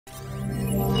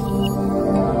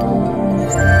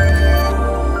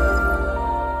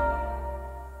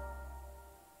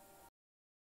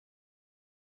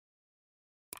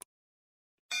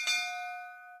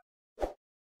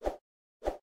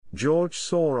George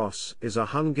Soros is a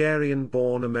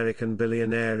Hungarian-born American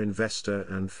billionaire investor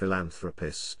and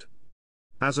philanthropist.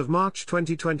 As of March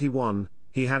 2021,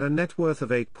 he had a net worth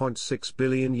of $8.6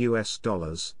 billion,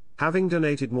 having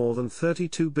donated more than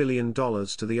 $32 billion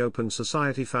to the Open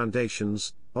Society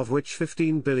foundations, of which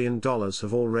 $15 billion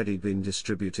have already been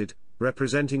distributed,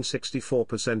 representing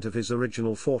 64% of his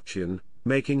original fortune,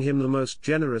 making him the most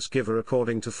generous giver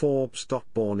according to Forbes.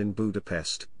 Born in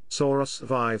Budapest, Soros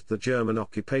survived the German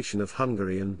occupation of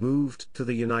Hungary and moved to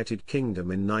the United Kingdom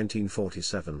in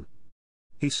 1947.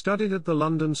 He studied at the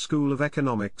London School of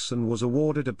Economics and was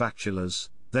awarded a bachelor's,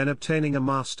 then obtaining a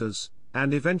master's,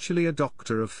 and eventually a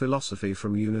Doctor of Philosophy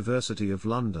from University of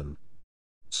London.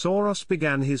 Soros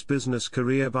began his business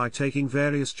career by taking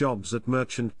various jobs at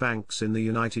merchant banks in the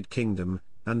United Kingdom,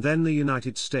 and then the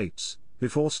United States,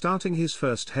 before starting his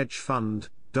first hedge fund,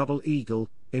 Double Eagle,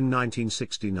 in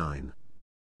 1969.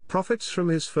 Profits from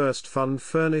his first fund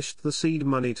furnished the seed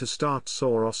money to start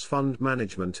Soros Fund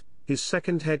Management, his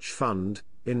second hedge fund,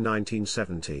 in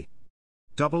 1970.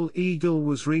 Double Eagle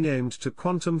was renamed to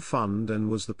Quantum Fund and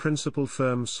was the principal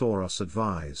firm Soros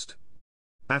advised.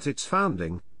 At its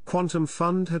founding, Quantum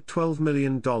Fund had $12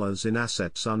 million in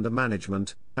assets under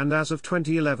management, and as of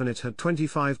 2011 it had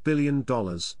 $25 billion,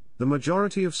 the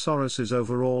majority of Soros's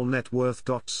overall net worth.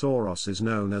 Soros is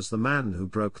known as the man who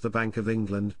broke the Bank of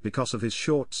England because of his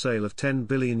short sale of $10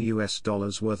 billion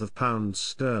worth of pounds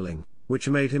sterling, which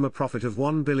made him a profit of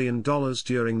 $1 billion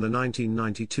during the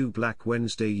 1992 Black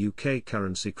Wednesday UK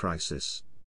currency crisis.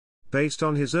 Based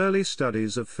on his early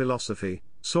studies of philosophy,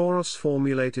 Soros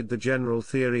formulated the general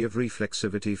theory of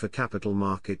reflexivity for capital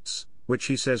markets, which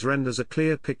he says renders a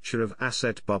clear picture of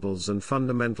asset bubbles and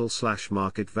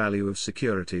fundamental/market value of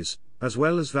securities, as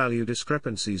well as value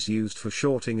discrepancies used for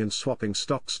shorting and swapping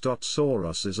stocks.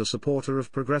 Soros is a supporter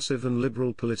of progressive and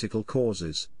liberal political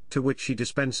causes, to which he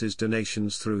dispenses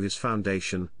donations through his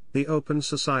foundation, the Open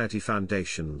Society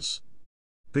Foundations.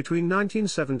 Between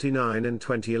 1979 and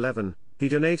 2011, he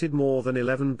donated more than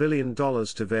 $11 billion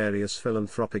to various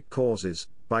philanthropic causes.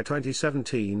 By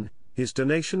 2017, his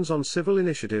donations on civil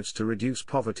initiatives to reduce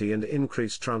poverty and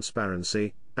increase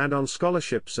transparency, and on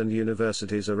scholarships and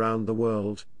universities around the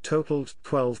world, totaled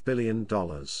 $12 billion.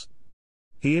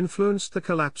 He influenced the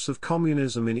collapse of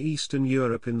communism in Eastern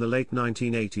Europe in the late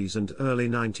 1980s and early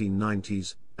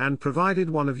 1990s, and provided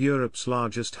one of Europe's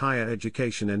largest higher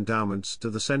education endowments to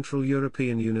the Central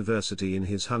European University in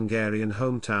his Hungarian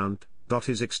hometown.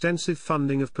 His extensive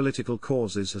funding of political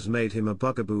causes has made him a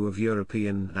bugaboo of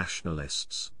European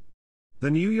nationalists. The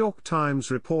New York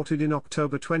Times reported in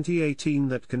October 2018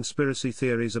 that conspiracy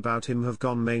theories about him have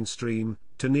gone mainstream,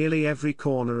 to nearly every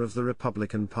corner of the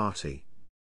Republican Party.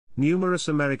 Numerous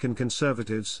American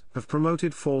conservatives have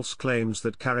promoted false claims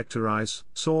that characterize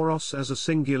Soros as a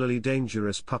singularly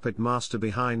dangerous puppet master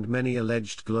behind many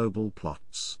alleged global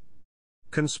plots.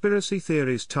 Conspiracy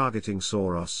theories targeting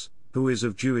Soros, who is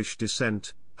of Jewish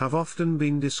descent, have often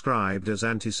been described as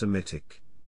anti-Semitic.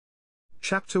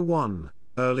 Chapter 1: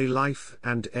 Early Life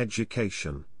and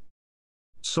Education.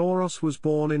 Soros was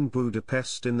born in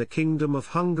Budapest in the Kingdom of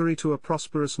Hungary to a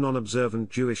prosperous non-observant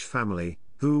Jewish family,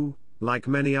 who, like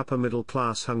many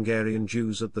upper-middle-class Hungarian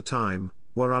Jews at the time,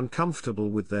 were uncomfortable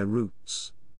with their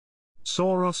roots.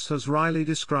 Soros has wryly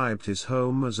described his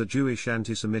home as a Jewish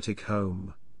anti-Semitic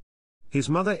home. His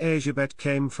mother Erzsébet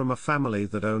came from a family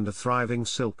that owned a thriving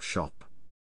silk shop.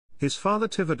 His father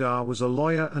Tivadar was a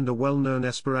lawyer and a well-known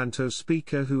Esperanto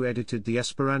speaker who edited the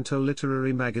Esperanto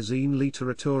literary magazine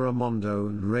Literatura Mondo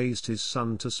and raised his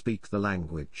son to speak the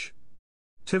language.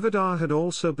 Tivadar had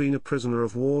also been a prisoner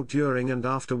of war during and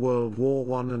after World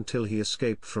War I until he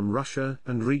escaped from Russia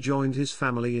and rejoined his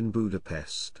family in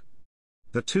Budapest.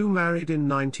 The two married in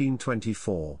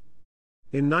 1924.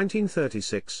 In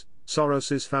 1936,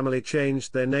 Soros's family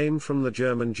changed their name from the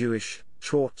German Jewish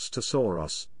Schwarz to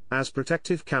Soros, as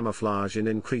protective camouflage in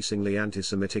increasingly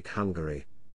anti-Semitic Hungary.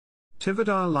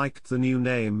 Tivadar liked the new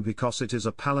name because it is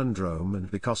a palindrome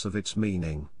and because of its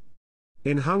meaning.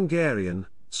 In Hungarian,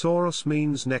 Soros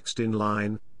means next in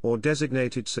line, or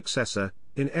designated successor.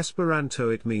 In Esperanto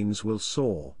it means will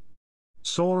soar.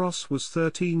 Soros was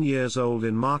 13 years old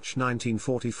in March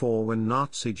 1944 when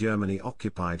Nazi Germany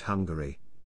occupied Hungary.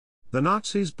 The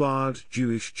Nazis barred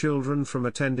Jewish children from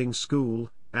attending school,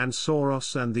 and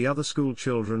Soros and the other school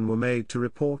children were made to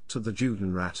report to the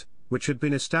Judenrat, which had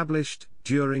been established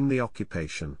during the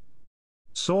occupation.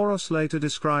 Soros later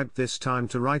described this time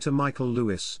to writer Michael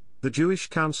Lewis. The Jewish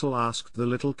Council asked the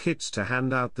little kids to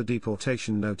hand out the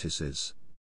deportation notices.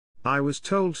 I was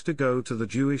told to go to the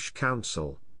Jewish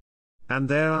Council. And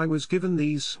there I was given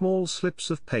these small slips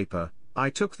of paper. I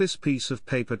took this piece of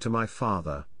paper to my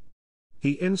father.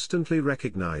 He instantly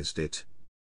recognized it.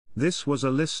 This was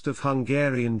a list of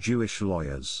Hungarian Jewish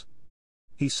lawyers.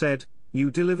 He said,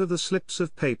 "You deliver the slips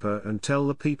of paper and tell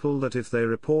the people that if they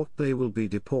report they will be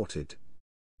deported."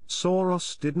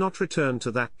 Soros did not return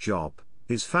to that job.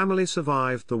 His family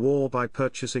survived the war by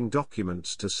purchasing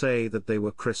documents to say that they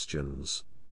were Christians.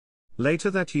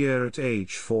 Later that year at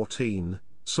age 14,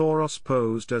 Soros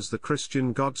posed as the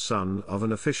Christian godson of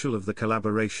an official of the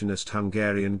collaborationist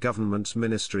Hungarian government's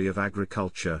Ministry of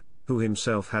Agriculture, who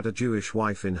himself had a Jewish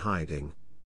wife in hiding.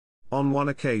 On one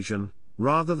occasion,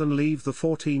 rather than leave the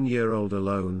 14-year-old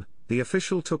alone, the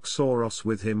official took Soros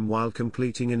with him while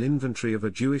completing an inventory of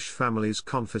a Jewish family's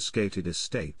confiscated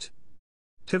estate.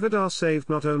 Tivadar saved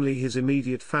not only his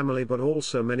immediate family but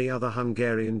also many other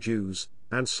Hungarian Jews,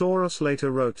 and Soros later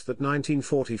wrote that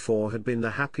 1944 had been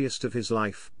the happiest of his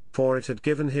life, for it had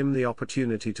given him the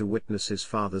opportunity to witness his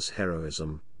father's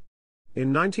heroism.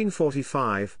 In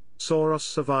 1945, Soros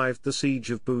survived the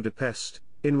siege of Budapest,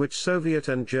 in which Soviet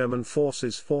and German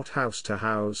forces fought house to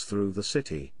house through the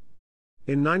city.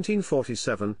 In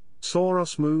 1947,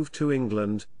 Soros moved to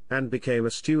England, and became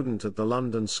a student at the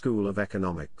London School of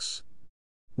Economics.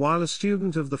 While a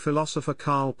student of the philosopher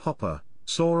Karl Popper,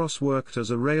 Soros worked as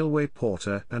a railway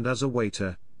porter and as a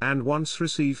waiter, and once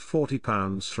received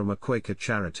 £40 from a Quaker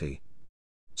charity.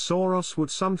 Soros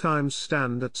would sometimes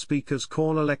stand at speakers'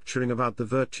 corner lecturing about the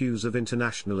virtues of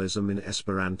internationalism in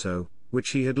Esperanto, which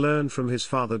he had learned from his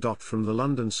father. From the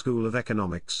London School of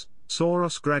Economics,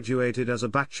 Soros graduated as a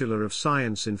Bachelor of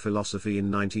Science in Philosophy in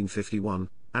 1951,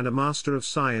 and a Master of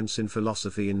Science in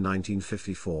Philosophy in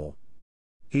 1954.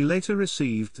 He later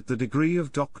received the degree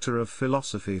of Doctor of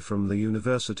Philosophy from the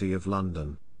University of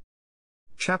London.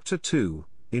 Chapter 2,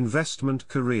 Investment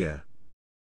Career.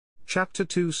 Chapter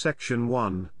 2 Section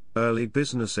 1, Early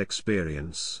Business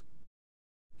Experience.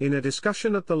 In a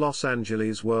discussion at the Los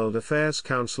Angeles World Affairs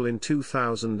Council in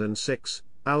 2006,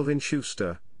 Alvin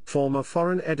Schuster, former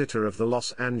foreign editor of the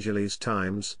Los Angeles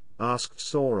Times, asked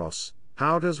Soros,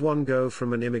 "How does one go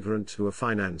from an immigrant to a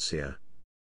financier?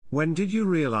 When did you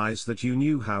realize that you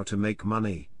knew how to make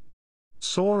money?"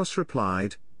 Soros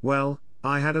replied, "Well,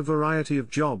 I had a variety of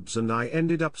jobs and I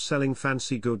ended up selling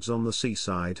fancy goods on the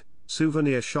seaside,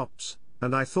 souvenir shops,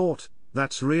 and I thought,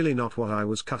 that's really not what I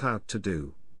was cut out to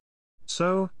do.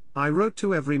 So, I wrote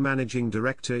to every managing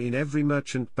director in every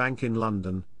merchant bank in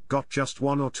London, got just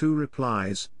 1 or 2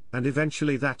 replies, and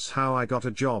eventually that's how I got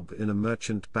a job in a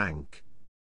merchant bank."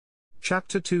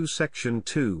 Chapter 2 Section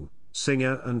 2,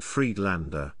 Singer and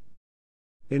Friedlander.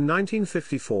 In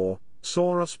 1954,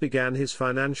 Soros began his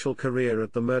financial career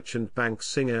at the merchant bank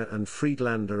Singer and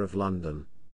Friedlander of London.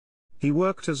 He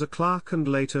worked as a clerk and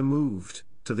later moved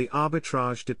to the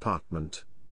arbitrage department.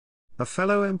 A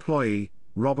fellow employee,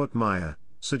 Robert Meyer,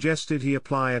 suggested he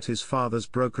apply at his father's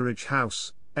brokerage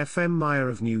house, F.M. Meyer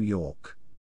of New York.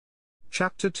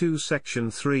 Chapter 2 Section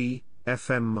 3,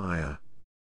 F.M. Meyer.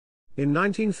 In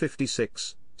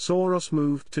 1956, Soros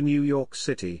moved to New York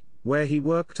City, where he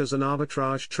worked as an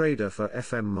arbitrage trader for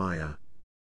F.M. Meyer.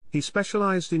 He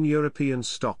specialized in European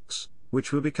stocks,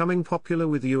 which were becoming popular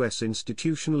with U.S.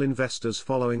 institutional investors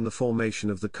following the formation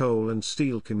of the coal and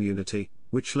steel community,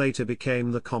 which later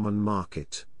became the common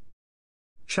market.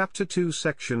 Chapter 2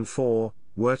 Section 4,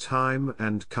 Wertheim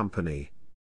and Company.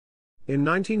 In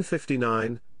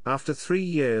 1959, after 3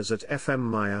 years at F.M.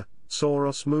 Meyer,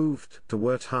 Soros moved to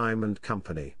Wertheim and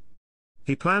Company.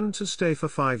 He planned to stay for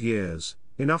 5 years,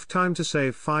 enough time to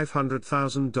save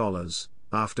 $500,000,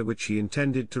 after which he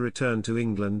intended to return to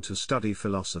England to study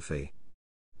philosophy.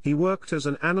 He worked as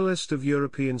an analyst of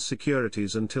European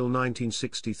securities until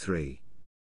 1963.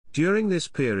 During this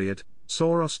period,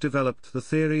 Soros developed the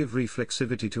theory of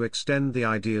reflexivity to extend the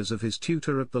ideas of his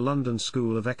tutor at the London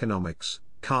School of Economics,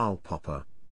 Karl Popper.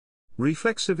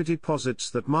 Reflexivity posits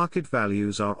that market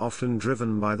values are often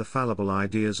driven by the fallible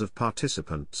ideas of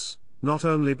participants, not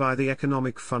only by the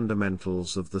economic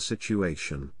fundamentals of the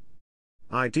situation.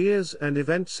 Ideas and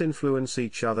events influence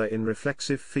each other in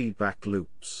reflexive feedback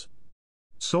loops.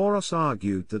 Soros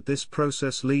argued that this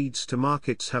process leads to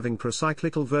markets having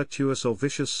procyclical virtuous or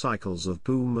vicious cycles of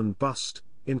boom and bust,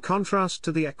 in contrast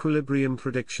to the equilibrium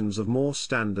predictions of more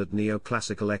standard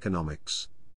neoclassical economics.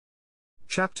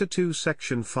 Chapter 2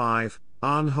 Section 5,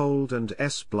 Arnhold and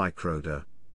S. Bleichroder.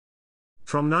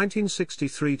 From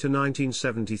 1963 to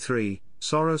 1973,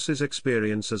 Soros's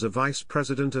experience as a vice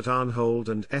president at Arnhold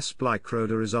and S.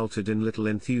 Bleichroder resulted in little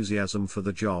enthusiasm for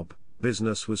the job.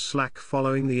 Business was slack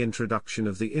following the introduction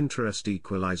of the interest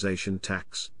equalization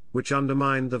tax, which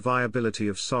undermined the viability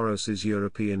of Soros's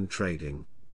European trading.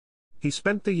 He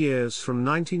spent the years from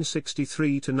 1963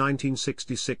 to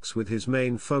 1966 with his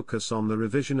main focus on the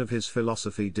revision of his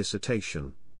philosophy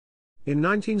dissertation. In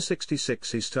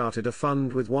 1966 he started a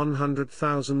fund with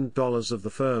 $100,000 of the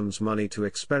firm's money to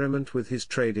experiment with his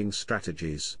trading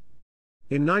strategies.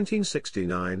 In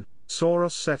 1969,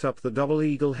 Soros set up the Double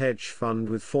Eagle Hedge Fund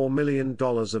with $4 million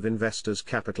of investors'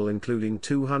 capital, including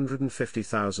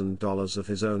 $250,000 of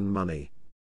his own money.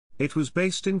 It was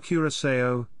based in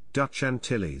Curaçao, Dutch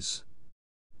Antilles.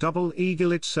 Double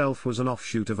Eagle itself was an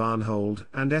offshoot of Arnhold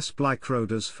and S.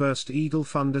 Blyckroder's first Eagle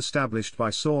Fund, established by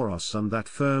Soros and that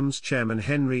firm's chairman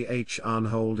Henry H.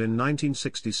 Arnhold in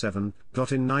 1967.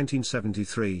 In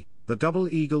 1973, the Double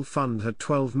Eagle Fund had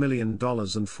 $12 million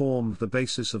and formed the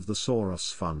basis of the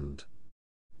Soros Fund.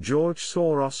 George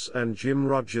Soros and Jim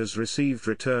Rogers received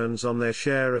returns on their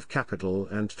share of capital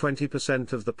and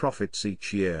 20% of the profits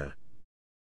each year.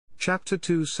 Chapter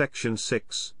 2, Section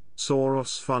 6.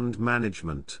 Soros Fund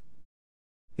Management.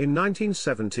 In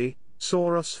 1970,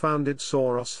 Soros founded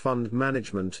Soros Fund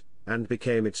Management, and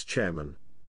became its chairman.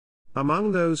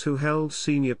 Among those who held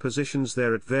senior positions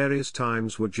there at various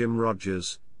times were Jim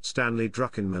Rogers, Stanley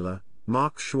Druckenmiller,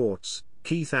 Mark Schwartz,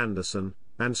 Keith Anderson,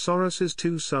 and Soros's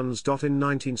two sons. In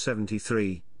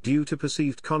 1973, due to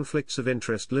perceived conflicts of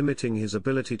interest limiting his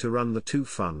ability to run the two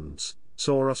funds,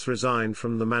 Soros resigned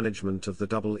from the management of the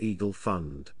Double Eagle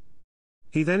Fund.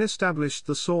 He then established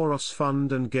the Soros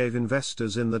Fund and gave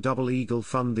investors in the Double Eagle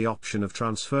Fund the option of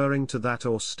transferring to that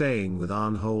or staying with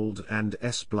Arnhold and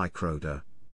S. Blyckroder.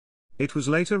 It was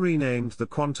later renamed the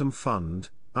Quantum Fund,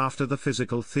 after the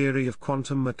physical theory of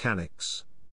quantum mechanics.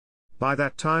 By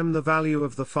that time the value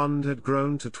of the fund had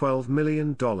grown to $12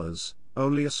 million,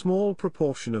 only a small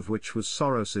proportion of which was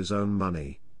Soros's own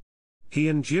money. He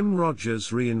and Jim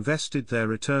Rogers reinvested their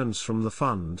returns from the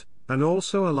fund, and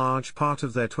also a large part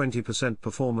of their 20%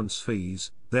 performance fees,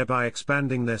 thereby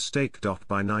expanding their stake. By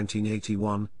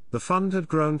 1981, the fund had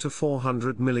grown to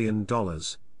 $400 million,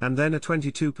 and then a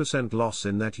 22% loss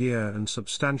in that year and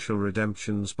substantial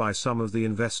redemptions by some of the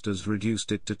investors reduced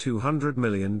it to $200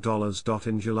 million.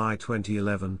 In July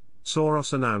 2011,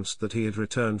 Soros announced that he had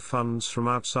returned funds from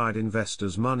outside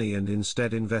investors' money and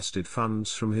instead invested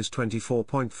funds from his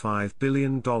 $24.5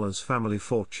 billion family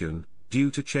fortune, due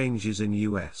to changes in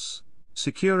U.S.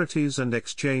 Securities and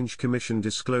Exchange Commission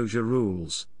disclosure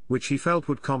rules, which he felt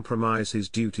would compromise his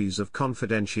duties of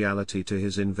confidentiality to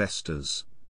his investors.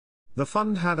 The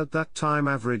fund had at that time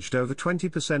averaged over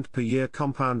 20% per year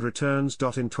compound returns.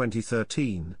 In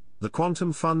 2013, the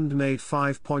Quantum Fund made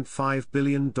 $5.5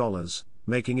 billion,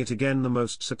 making it again the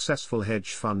most successful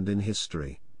hedge fund in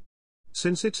history.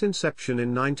 Since its inception in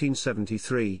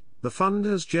 1973, the fund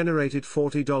has generated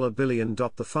 $40 billion.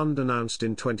 The fund announced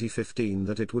in 2015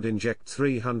 that it would inject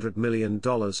 $300 million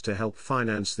to help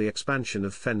finance the expansion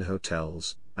of FEN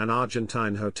Hotels, an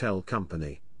Argentine hotel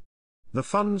company. The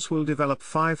funds will develop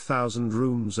 5,000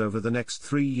 rooms over the next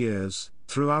 3 years,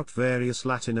 throughout various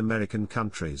Latin American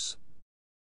countries.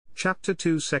 Chapter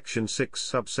 2, Section 6,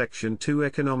 Subsection 2,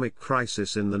 Economic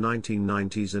Crisis in the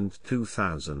 1990s and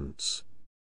 2000s.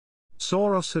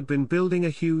 Soros had been building a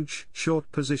huge,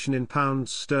 short position in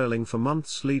pounds sterling for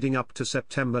months leading up to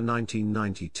September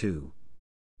 1992.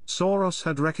 Soros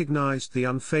had recognized the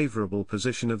unfavorable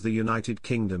position of the United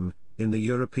Kingdom in the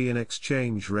European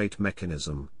exchange rate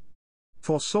mechanism.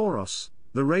 For Soros,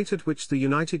 the rate at which the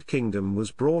United Kingdom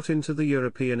was brought into the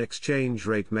European exchange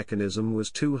rate mechanism was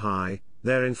too high,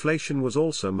 their inflation was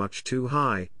also much too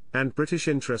high, and British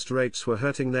interest rates were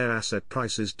hurting their asset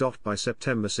prices. By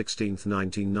September 16,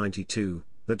 1992,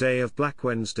 the day of Black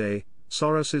Wednesday,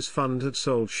 Soros's fund had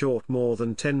sold short more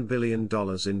than $10 billion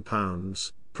in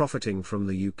pounds, profiting from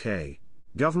the UK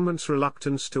government's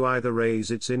reluctance to either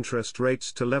raise its interest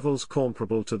rates to levels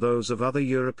comparable to those of other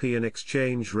European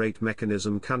exchange rate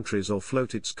mechanism countries or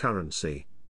float its currency.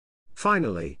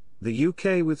 Finally, the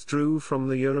UK withdrew from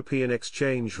the European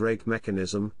exchange rate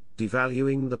mechanism,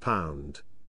 devaluing the pound.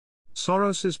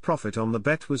 Soros's profit on the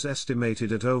bet was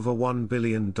estimated at over $1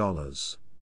 billion.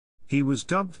 He was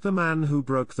dubbed the man who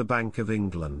broke the Bank of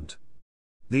England.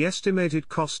 The estimated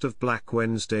cost of Black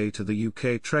Wednesday to the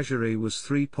UK Treasury was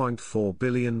 £3.4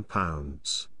 billion.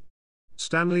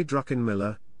 Stanley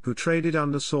Druckenmiller, who traded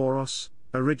under Soros,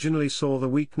 originally saw the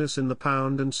weakness in the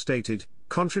pound and stated,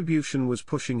 contribution was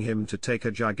pushing him to take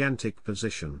a gigantic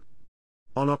position.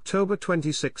 On October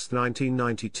 26,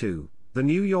 1992, the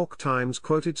New York Times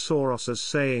quoted Soros as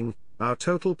saying, "Our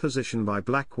total position by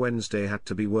Black Wednesday had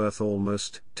to be worth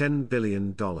almost $10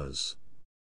 billion.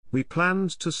 We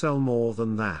planned to sell more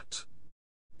than that.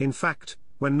 In fact,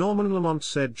 When Norman Lamont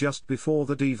said just before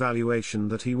the devaluation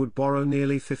that he would borrow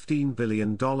nearly $15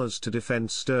 billion to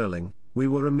defend sterling, we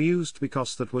were amused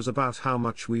because that was about how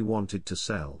much we wanted to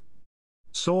sell.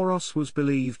 Soros was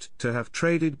believed to have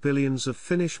traded billions of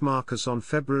Finnish markers on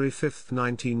February 5,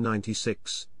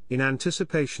 1996, in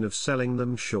anticipation of selling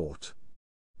them short.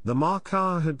 The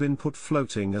marker had been put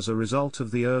floating as a result of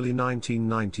the early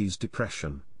 1990s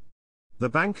depression. The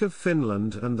Bank of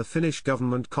Finland and the Finnish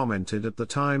government commented at the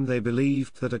time they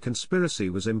believed that a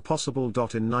conspiracy was impossible.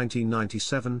 In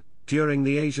 1997, during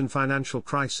the Asian financial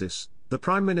crisis, the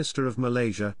Prime Minister of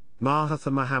Malaysia,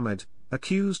 Mahathir Mohamad,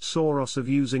 accused Soros of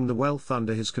using the wealth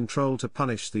under his control to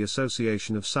punish the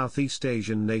Association of Southeast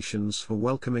Asian Nations for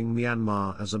welcoming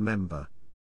Myanmar as a member.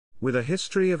 With a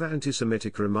history of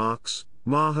anti-Semitic remarks,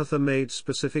 Mahathir made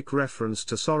specific reference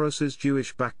to Soros's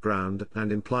Jewish background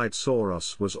and implied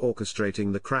Soros was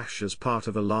orchestrating the crash as part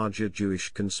of a larger Jewish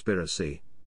conspiracy.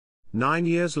 9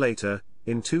 years later,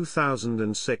 in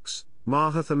 2006,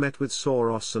 Mahathir met with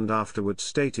Soros and afterwards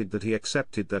stated that he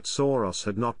accepted that Soros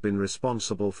had not been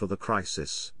responsible for the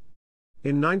crisis.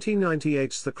 In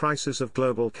 1998's The Crisis of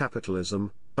Global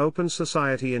Capitalism, Open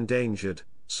Society Endangered,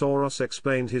 Soros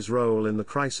explained his role in the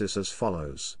crisis as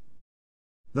follows.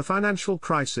 The financial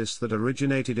crisis that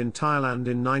originated in Thailand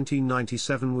in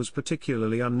 1997 was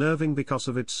particularly unnerving because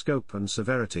of its scope and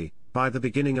severity. By the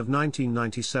beginning of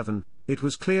 1997, it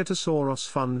was clear to Soros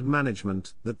fund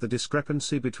management that the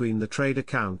discrepancy between the trade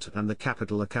account and the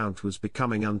capital account was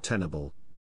becoming untenable.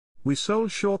 We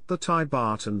sold short the Thai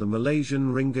baht and the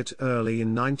Malaysian ringgit early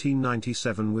in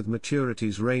 1997 with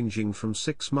maturities ranging from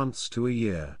 6 months to a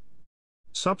year.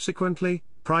 Subsequently,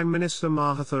 Prime Minister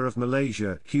Mahathir of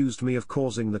Malaysia accused me of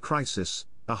causing the crisis,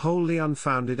 a wholly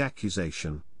unfounded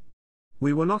accusation.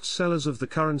 We were not sellers of the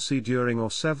currency during or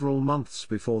several months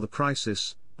before the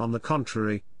crisis. On the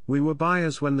contrary, we were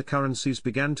buyers when the currencies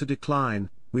began to decline.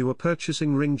 We were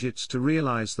purchasing ringgits to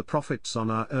realize the profits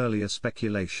on our earlier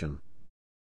speculation.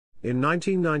 In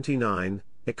 1999,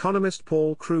 economist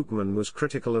Paul Krugman was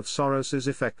critical of Soros's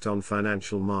effect on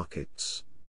financial markets.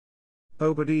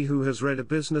 Nobody who has read a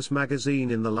business magazine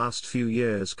in the last few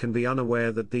years can be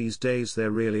unaware that these days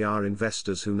there really are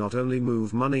investors who not only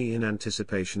move money in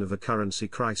anticipation of a currency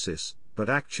crisis, but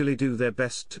actually do their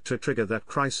best to trigger that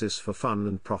crisis for fun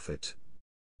and profit.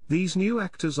 These new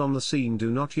actors on the scene do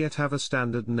not yet have a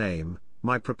standard name.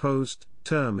 My proposed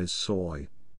term is soy.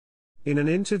 In an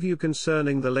interview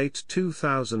concerning the late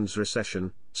 2000s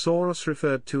recession, Soros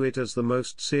referred to it as the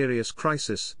most serious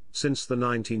crisis since the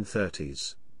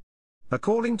 1930s.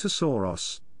 According to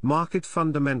Soros, market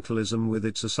fundamentalism with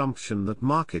its assumption that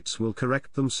markets will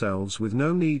correct themselves with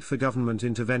no need for government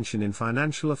intervention in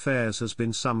financial affairs has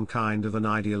been some kind of an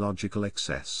ideological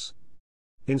excess.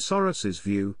 In Soros's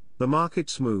view, the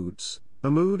market's moods,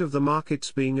 a mood of the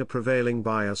markets being a prevailing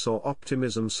bias or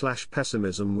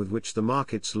optimism/pessimism with which the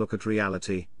markets look at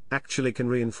reality, actually can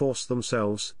reinforce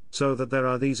themselves, so that there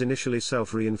are these initially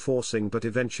self-reinforcing but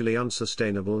eventually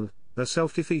unsustainable,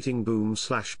 self-defeating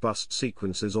boom/bust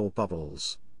sequences or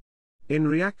bubbles. In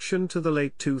reaction to the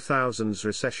late 2000s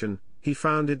recession, he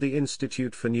founded the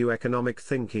Institute for New Economic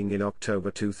Thinking in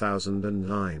October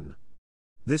 2009.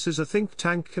 This is a think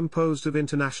tank composed of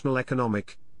international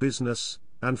economic, business,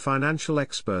 and financial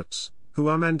experts, who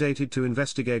are mandated to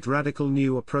investigate radical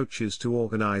new approaches to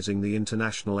organizing the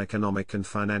international economic and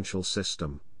financial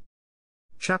system.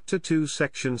 Chapter 2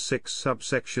 Section 6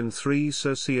 Subsection 3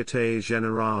 Société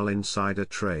Générale Insider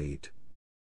Trade.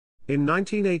 In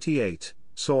 1988,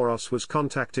 Soros was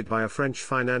contacted by a French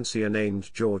financier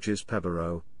named Georges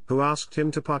Pebereau, who asked him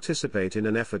to participate in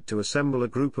an effort to assemble a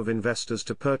group of investors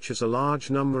to purchase a large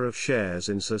number of shares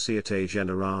in Société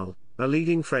Générale, a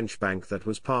leading French bank that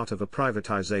was part of a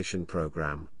privatization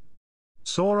program.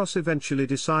 Soros eventually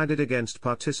decided against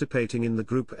participating in the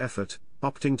group effort,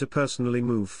 opting to personally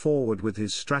move forward with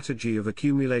his strategy of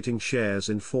accumulating shares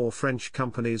in 4 French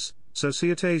companies,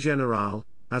 Société Générale,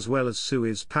 as well as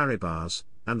Suez Paribas,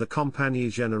 and the Compagnie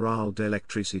Générale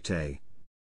d'Électricité.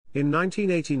 In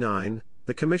 1989,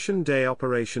 the Commission des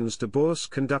Opérations de Bourse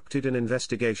conducted an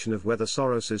investigation of whether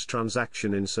Soros's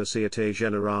transaction in Société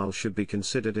Générale should be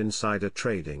considered insider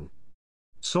trading.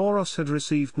 Soros had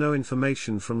received no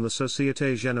information from the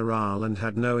Société Générale and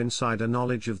had no insider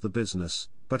knowledge of the business,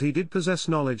 but he did possess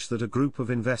knowledge that a group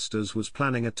of investors was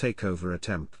planning a takeover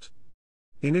attempt.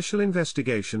 Initial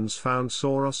investigations found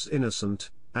Soros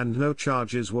innocent, and no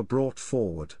charges were brought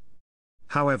forward.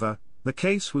 However, the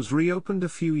case was reopened a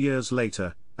few years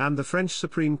later, and the French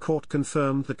Supreme Court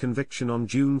confirmed the conviction on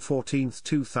June 14,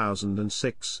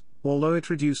 2006, although it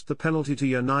reduced the penalty to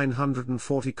year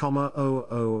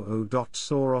 940,000.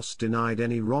 Soros denied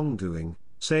any wrongdoing,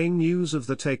 saying news of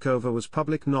the takeover was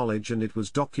public knowledge and it was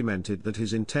documented that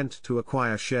his intent to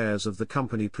acquire shares of the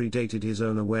company predated his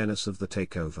own awareness of the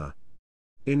takeover.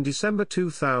 In December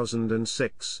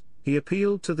 2006, he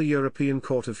appealed to the European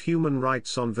Court of Human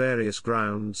Rights on various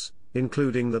grounds,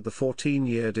 including that the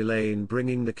 14-year delay in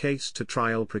bringing the case to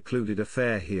trial precluded a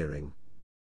fair hearing.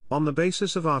 On the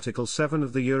basis of Article 7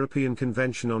 of the European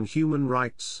Convention on Human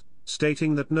Rights,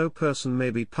 stating that no person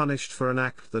may be punished for an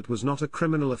act that was not a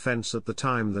criminal offence at the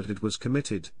time that it was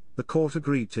committed, the court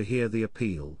agreed to hear the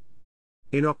appeal.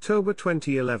 In October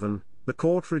 2011, the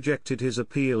court rejected his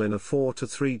appeal in a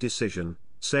 4-3 decision,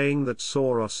 saying that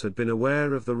Soros had been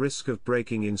aware of the risk of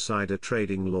breaking insider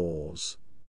trading laws.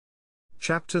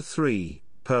 Chapter 3: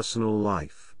 Personal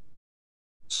Life.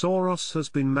 Soros has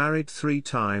been married 3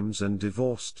 times and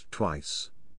divorced twice.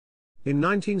 In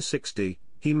 1960,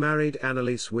 he married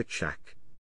Anneliese Witschak.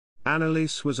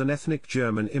 Anneliese was an ethnic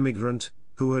German immigrant,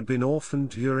 who had been orphaned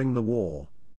during the war.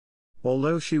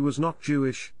 Although she was not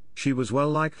Jewish, she was well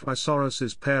liked by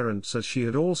Soros's parents as she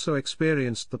had also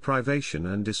experienced the privation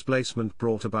and displacement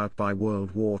brought about by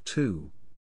World War II.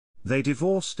 They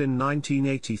divorced in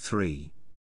 1983.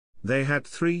 They had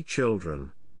 3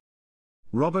 children.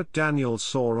 Robert Daniel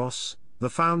Soros, the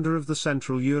founder of the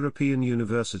Central European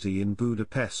University in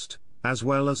Budapest, as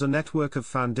well as a network of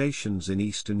foundations in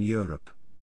Eastern Europe.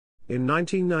 In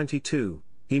 1992,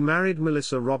 he married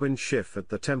Melissa Robin Schiff at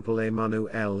the Temple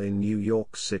Emmanuel in New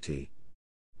York City.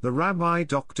 The Rabbi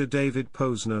Dr. David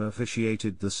Posner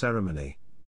officiated the ceremony.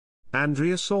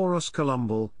 Andrea Soros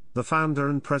Columbal, the founder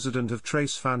and president of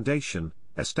Trace Foundation,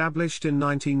 established in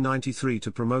 1993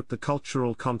 to promote the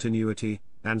cultural continuity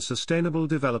and sustainable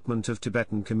development of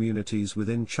Tibetan communities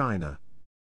within China.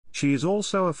 She is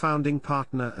also a founding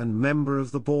partner and member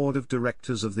of the board of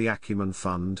directors of the Acumen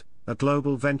Fund, a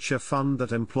global venture fund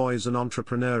that employs an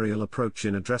entrepreneurial approach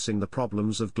in addressing the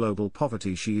problems of global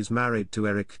poverty. She is married to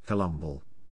Eric Columbal.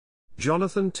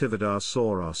 Jonathan Tivadar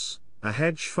Soros, a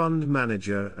hedge fund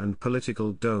manager and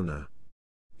political donor.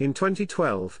 In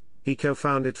 2012, he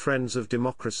co-founded Friends of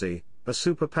Democracy, a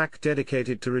super PAC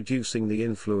dedicated to reducing the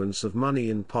influence of money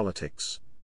in politics.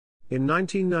 In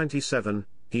 1997,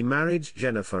 he married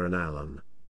Jennifer and Alan.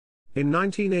 In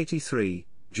 1983,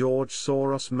 George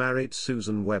Soros married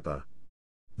Susan Weber.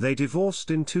 They divorced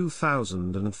in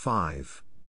 2005.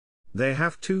 They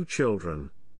have 2 children.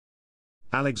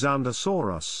 Alexander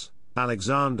Soros.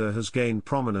 Alexander has gained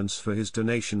prominence for his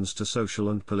donations to social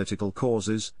and political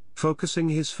causes, focusing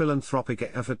his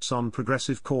philanthropic efforts on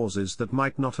progressive causes that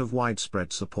might not have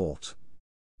widespread support.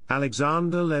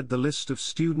 Alexander led the list of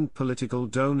student political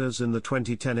donors in the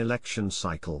 2010 election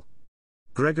cycle.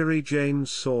 Gregory James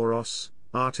Soros,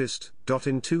 artist.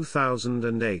 In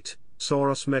 2008,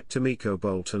 Soros met Tomiko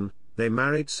Bolton. They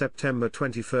married September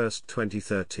 21,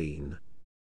 2013.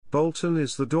 Bolton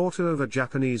is the daughter of a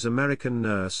Japanese-American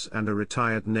nurse and a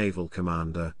retired naval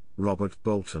commander, Robert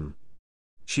Bolton.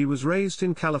 She was raised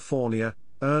in California,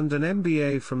 earned an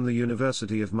MBA from the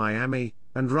University of Miami,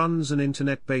 and runs an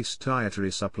internet-based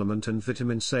dietary supplement and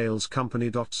vitamin sales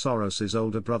company. Soros's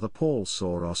older brother Paul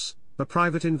Soros, a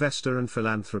private investor and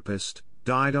philanthropist,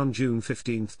 died on June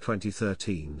 15,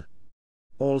 2013.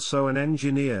 Also an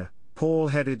engineer, Paul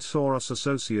headed Soros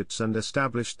Associates and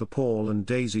established the Paul and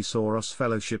Daisy Soros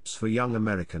Fellowships for Young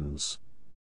Americans.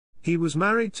 He was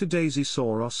married to Daisy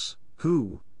Soros,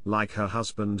 who, like her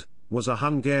husband, was a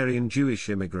Hungarian Jewish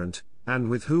immigrant, and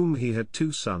with whom he had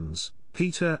 2 sons,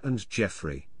 Peter and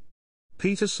Jeffrey.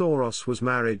 Peter Soros was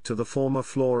married to the former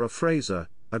Flora Fraser,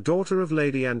 a daughter of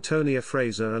Lady Antonia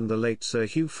Fraser and the late Sir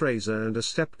Hugh Fraser, and a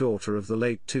stepdaughter of the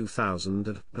late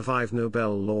 2005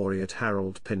 Nobel laureate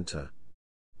Harold Pinter.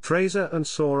 Fraser and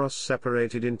Soros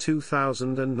separated in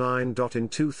 2009. In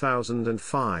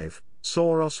 2005,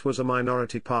 Soros was a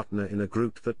minority partner in a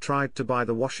group that tried to buy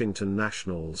the Washington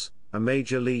Nationals, a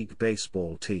Major League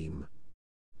Baseball team.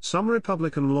 Some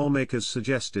Republican lawmakers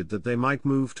suggested that they might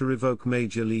move to revoke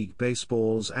Major League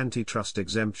Baseball's antitrust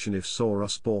exemption if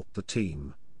Soros bought the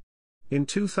team. In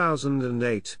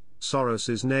 2008,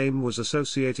 Soros's name was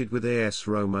associated with AS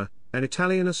Roma, an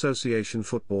Italian association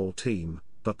football team,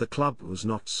 but the club was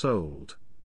not sold.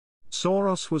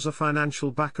 Soros was a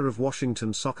financial backer of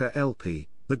Washington Soccer LP,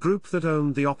 the group that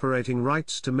owned the operating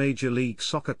rights to Major League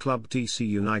Soccer club DC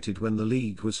United when the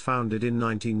league was founded in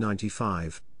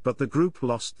 1995. But the group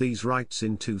lost these rights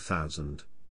in 2000.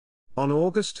 On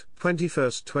August 21,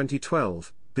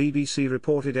 2012, BBC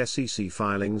reported SEC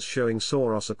filings showing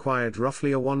Soros acquired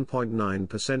roughly a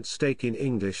 1.9% stake in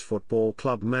English football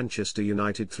club Manchester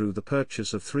United through the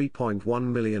purchase of 3.1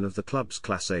 million of the club's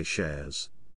Class A shares.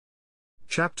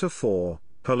 Chapter 4: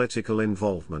 Political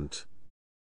Involvement.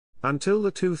 Until the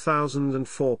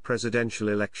 2004 presidential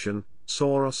election,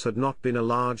 Soros had not been a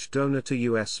large donor to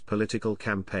U.S. political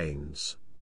campaigns.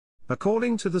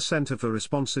 According to the Center for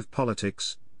Responsive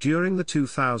Politics, during the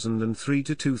 2003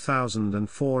 to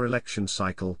 2004 election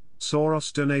cycle,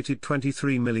 Soros donated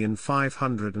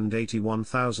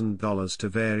 $23,581,000 to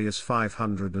various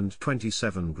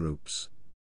 527 groups.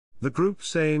 The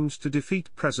groups aimed to defeat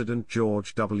President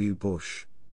George W. Bush.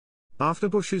 After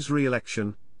Bush's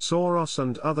re-election, Soros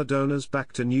and other donors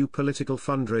backed a new political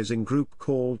fundraising group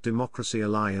called Democracy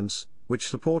Alliance, which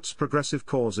supports progressive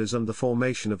causes and the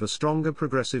formation of a stronger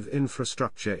progressive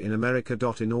infrastructure in America.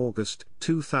 In August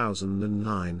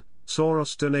 2009,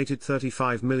 Soros donated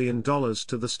 $35 million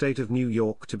to the state of New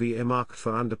York to be earmarked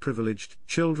for underprivileged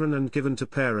children and given to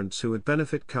parents who had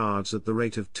benefit cards at the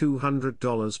rate of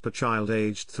 $200 per child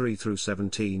aged 3 through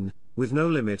 17, with no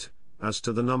limit as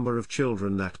to the number of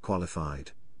children that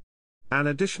qualified. An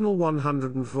additional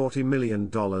 $140 million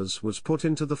was put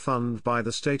into the fund by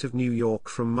the state of New York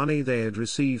from money they had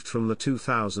received from the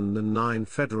 2009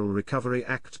 Federal Recovery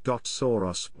Act.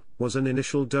 Soros was an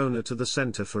initial donor to the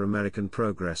Center for American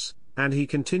Progress, and he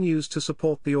continues to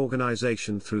support the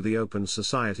organization through the Open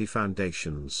Society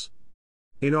Foundations.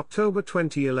 In October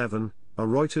 2011, a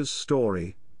Reuters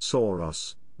story,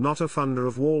 "Soros, Not a Funder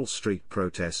of Wall Street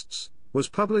Protests," was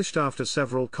published after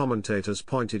several commentators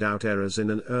pointed out errors in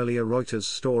an earlier Reuters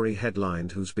story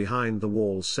headlined "Who's Behind the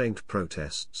Wall Saint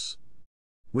Protests?"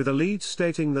 with a lead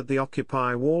stating that the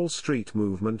Occupy Wall Street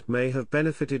movement may have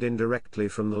benefited indirectly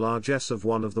from the largesse of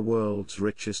one of the world's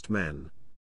richest men.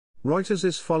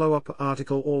 Reuters' follow-up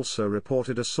article also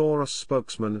reported a Soros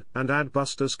spokesman and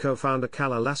Adbusters co-founder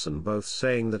Kalle Lasson both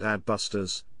saying that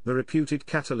Adbusters, the reputed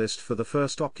catalyst for the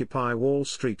first Occupy Wall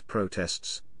Street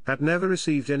protests, had never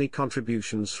received any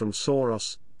contributions from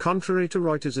Soros, contrary to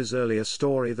Reuters' earlier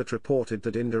story that reported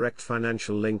that indirect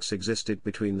financial links existed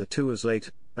between the two as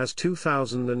late as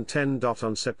 2010.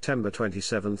 On September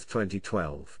 27,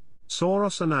 2012,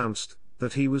 Soros announced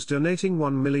that he was donating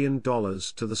 $1 million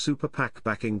to the super PAC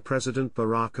backing President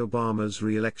Barack Obama's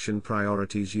re-election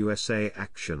Priorities USA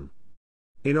Action.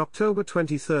 In October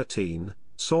 2013,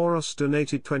 Soros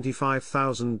donated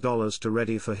 $25,000 to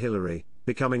Ready for Hillary,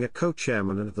 becoming a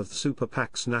co-chairman of the Super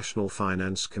PAC's National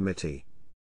Finance Committee.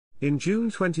 In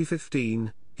June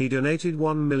 2015, he donated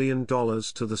 $1 million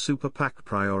to the Super PAC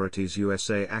Priorities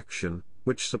USA Action,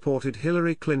 which supported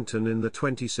Hillary Clinton in the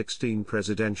 2016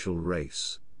 presidential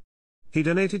race. He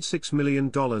donated $6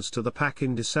 million to the PAC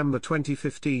in December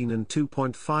 2015 and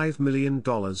 $2.5 million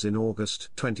in August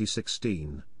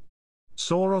 2016.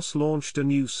 Soros launched a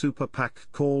new super PAC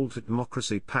called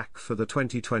Democracy PAC for the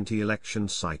 2020 election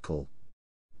cycle.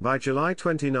 By July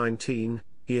 2019,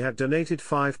 he had donated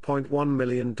 $5.1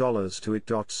 million to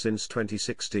it. Since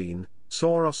 2016,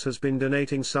 Soros has been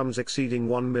donating sums exceeding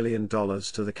 $1 million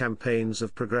to the campaigns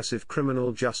of progressive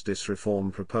criminal justice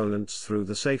reform proponents through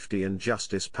the Safety and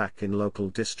Justice PAC in local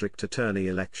district attorney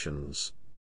elections.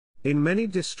 In many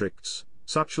districts,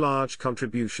 such large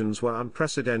contributions were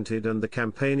unprecedented and the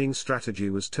campaigning strategy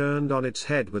was turned on its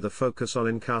head with a focus on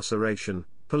incarceration,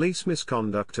 police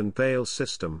misconduct and bail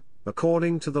system,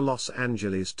 according to the Los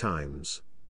Angeles Times.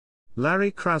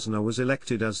 Larry Krasner was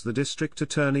elected as the District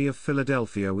Attorney of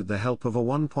Philadelphia with the help of a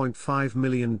 $1.5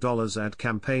 million ad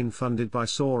campaign funded by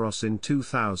Soros in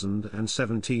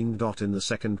 2017. In the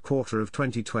second quarter of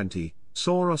 2020,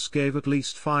 Soros gave at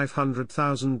least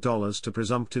 $500,000 to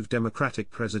presumptive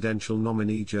Democratic presidential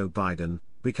nominee Joe Biden,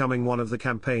 becoming one of the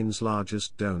campaign's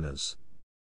largest donors.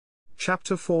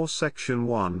 Chapter 4 Section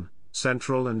 1,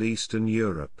 Central and Eastern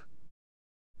Europe.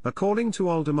 According to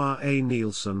Aldemar A.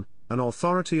 Nielsen, an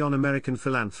authority on American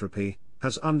philanthropy,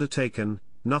 has undertaken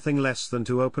nothing less than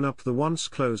to open up the once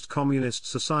closed communist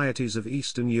societies of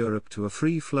Eastern Europe to a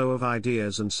free flow of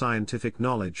ideas and scientific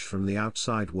knowledge from the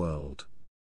outside world.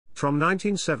 From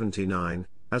 1979,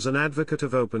 as an advocate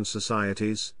of open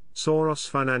societies, Soros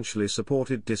financially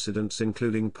supported dissidents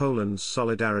including Poland's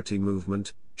Solidarity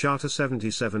Movement, Charter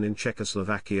 77 in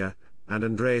Czechoslovakia, and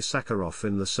Andrei Sakharov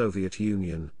in the Soviet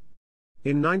Union.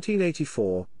 In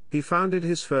 1984, he founded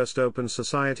his first Open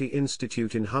Society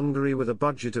Institute in Hungary with a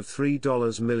budget of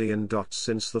 $3 million.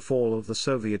 Since the fall of the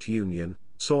Soviet Union,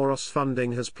 Soros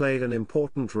funding has played an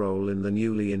important role in the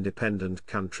newly independent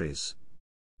countries.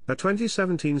 A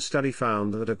 2017 study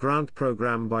found that a grant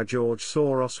program by George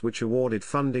Soros which awarded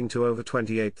funding to over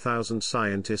 28,000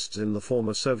 scientists in the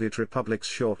former Soviet republics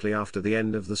shortly after the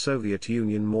end of the Soviet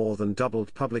Union more than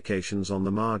doubled publications on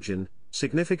the margin,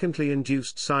 significantly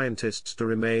induced scientists to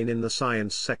remain in the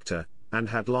science sector, and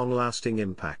had long-lasting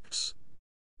impacts.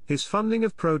 His funding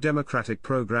of pro-democratic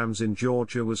programs in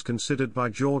Georgia was considered by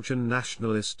Georgian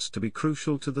nationalists to be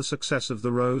crucial to the success of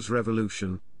the Rose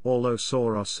Revolution, although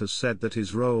Soros has said that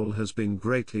his role has been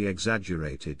greatly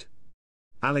exaggerated.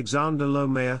 Alexander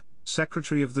Lomeyer,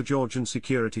 Secretary of the Georgian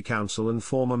Security Council and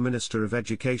former Minister of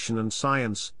Education and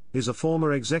Science, is a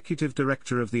former executive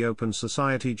director of the Open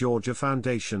Society Georgia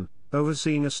Foundation,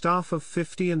 overseeing a staff of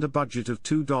 50 and a budget of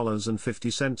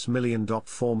 $2.50 million.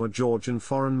 Former Georgian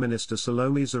Foreign Minister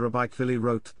Salome Zurabishvili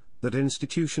wrote that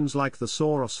institutions like the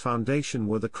Soros Foundation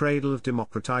were the cradle of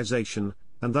democratization,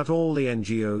 and that all the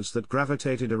NGOs that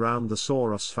gravitated around the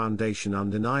Soros Foundation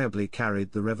undeniably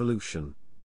carried the revolution.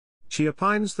 She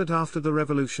opines that after the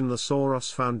revolution the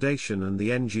Soros Foundation and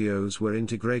the NGOs were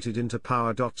integrated into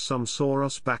power. Some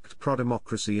Soros-backed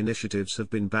pro-democracy initiatives have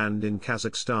been banned in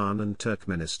Kazakhstan and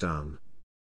Turkmenistan.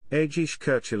 Ajish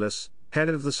Kurtulus, head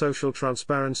of the Social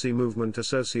Transparency Movement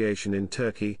Association in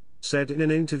Turkey, said in an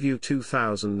interview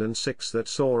 2006 that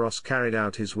Soros carried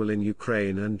out his will in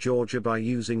Ukraine and Georgia by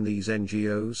using these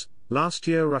NGOs. Last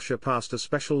year Russia passed a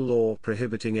special law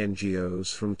prohibiting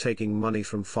NGOs from taking money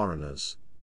from foreigners.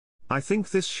 I think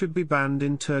this should be banned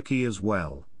in Turkey as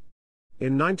well.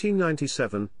 In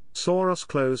 1997, Soros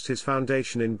closed his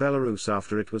foundation in Belarus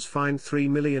after it was fined $3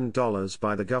 million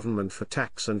by the government for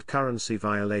tax and currency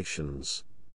violations.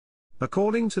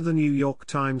 According to the New York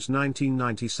Times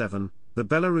 1997, the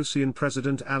Belarusian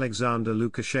President Alexander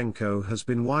Lukashenko has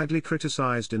been widely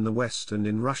criticized in the West and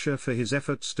in Russia for his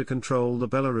efforts to control the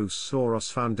Belarus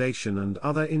Soros Foundation and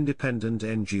other independent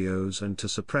NGOs and to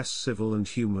suppress civil and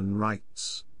human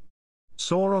rights.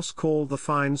 Soros called the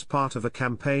fines part of a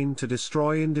campaign to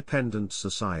destroy independent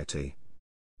society.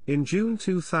 In June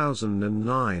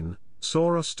 2009,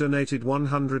 Soros donated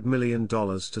 $100 million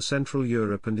to Central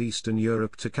Europe and Eastern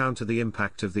Europe to counter the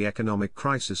impact of the economic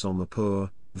crisis on the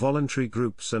poor, voluntary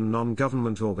groups and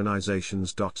non-government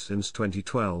organizations. Since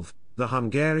 2012, the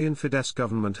Hungarian Fidesz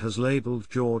government has labeled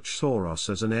George Soros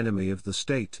as an enemy of the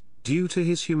state, due to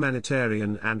his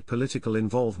humanitarian and political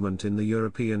involvement in the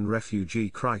European refugee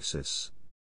crisis.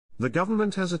 The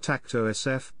government has attacked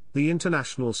OSF, the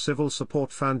International Civil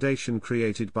Support Foundation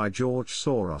created by George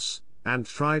Soros, and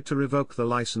tried to revoke the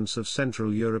license of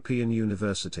Central European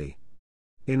University.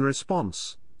 In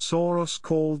response, Soros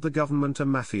called the government a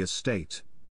mafia state.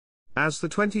 As the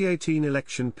 2018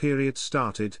 election period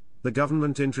started, the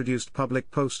government introduced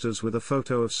public posters with a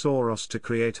photo of Soros to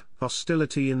create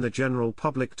hostility in the general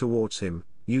public towards him,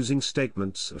 using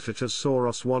statements such as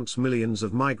Soros wants millions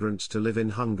of migrants to live in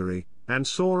Hungary, and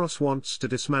Soros wants to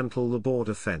dismantle the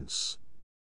border fence.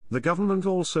 The government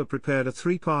also prepared a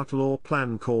three-part law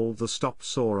plan called the Stop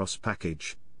Soros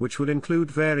Package, which would include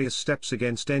various steps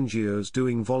against NGOs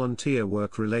doing volunteer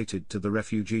work related to the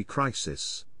refugee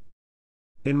crisis.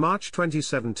 In March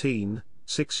 2017,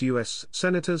 6 U.S.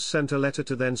 senators sent a letter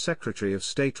to then-Secretary of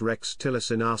State Rex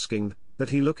Tillerson asking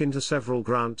that he look into several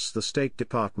grants the State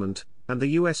Department and the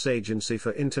U.S. Agency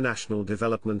for International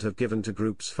Development have given to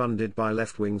groups funded by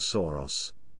left-wing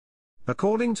Soros.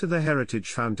 According to the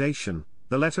Heritage Foundation,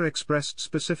 the letter expressed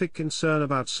specific concern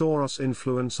about Soros'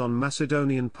 influence on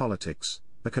Macedonian politics,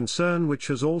 a concern which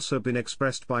has also been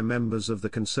expressed by members of the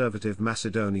conservative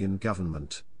Macedonian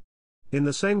government. In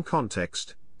the same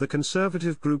context, the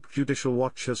conservative group Judicial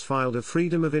Watch has filed a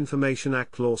Freedom of Information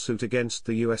Act lawsuit against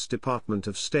the U.S. Department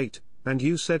of State, and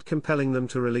USAID compelling them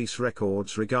to release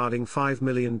records regarding $5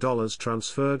 million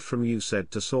transferred from USAID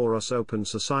to Soros' Open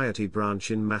Society branch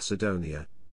in Macedonia.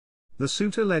 The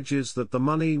suit alleges that the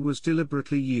money was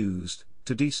deliberately used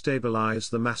to destabilize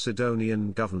the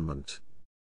Macedonian government.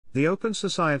 The Open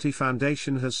Society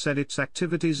Foundation has said its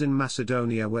activities in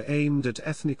Macedonia were aimed at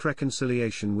ethnic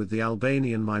reconciliation with the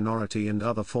Albanian minority and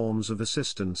other forms of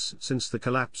assistance since the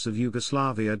collapse of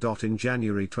Yugoslavia. In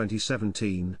January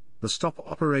 2017, the Stop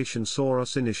Operation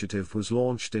Soros initiative was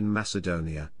launched in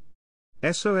Macedonia.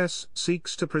 SOS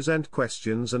seeks to present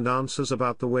questions and answers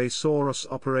about the way Soros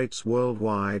operates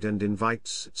worldwide and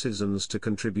invites citizens to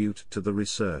contribute to the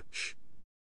research.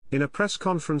 In a press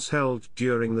conference held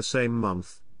during the same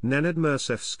month, Nenad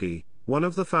Mersevsky, one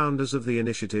of the founders of the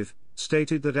initiative,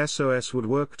 stated that SOS would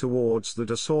work towards the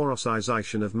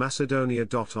de-Sorosization of Macedonia.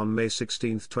 On May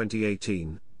 16,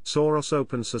 2018, Soros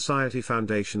Open Society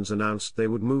Foundations announced they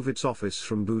would move its office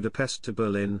from Budapest to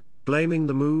Berlin, blaming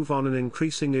the move on an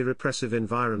increasingly repressive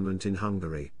environment in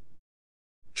Hungary.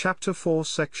 Chapter 4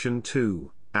 Section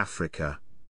 2, Africa.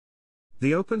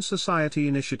 The Open Society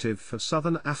Initiative for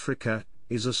Southern Africa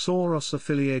is a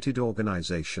Soros-affiliated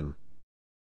organization.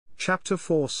 Chapter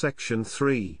 4 Section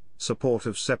 3, Support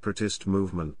of Separatist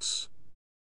Movements.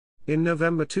 In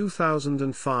November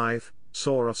 2005,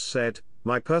 Soros said,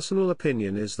 My personal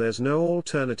opinion is there's no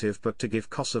alternative but to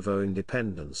give Kosovo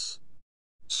independence.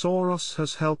 Soros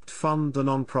has helped fund the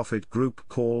non-profit group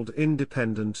called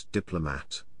Independent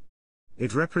Diplomat.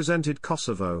 It represented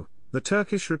Kosovo, the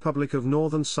Turkish Republic of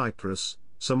Northern Cyprus,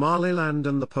 Somaliland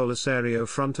and the Polisario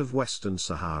Front of Western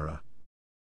Sahara.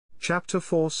 Chapter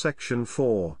 4 Section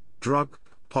 4, Drug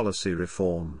Policy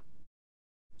Reform.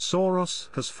 Soros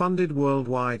has funded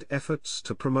worldwide efforts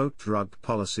to promote drug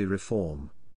policy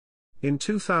reform. In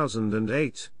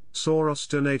 2008, Soros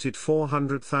donated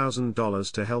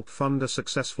 $400,000 to help fund a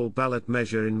successful ballot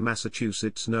measure in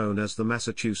Massachusetts known as the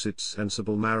Massachusetts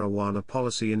Sensible Marijuana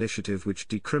Policy Initiative, which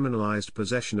decriminalized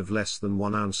possession of less than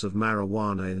 1 ounce of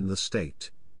marijuana in the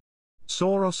state.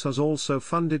 Soros has also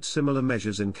funded similar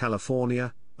measures in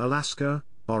California, Alaska,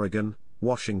 Oregon,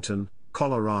 Washington,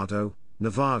 Colorado,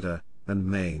 Nevada, and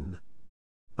Maine.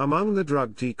 Among the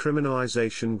drug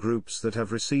decriminalization groups that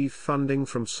have received funding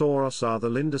from Soros are the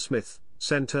Linda Smith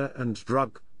Center and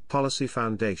Drug Policy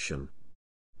Foundation.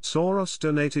 Soros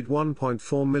donated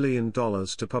 $1.4 million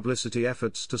to publicity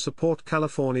efforts to support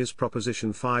California's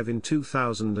Proposition 5 in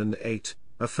 2008,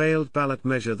 a failed ballot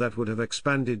measure that would have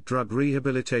expanded drug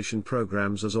rehabilitation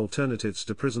programs as alternatives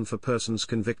to prison for persons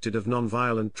convicted of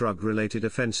nonviolent drug-related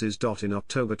offenses. In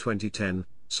October 2010,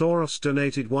 Soros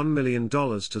donated $1 million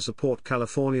to support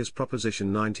California's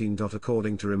Proposition 19.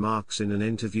 According to remarks in an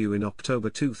interview in October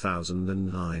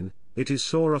 2009, it is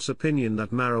Soros' opinion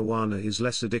that marijuana is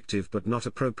less addictive but not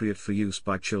appropriate for use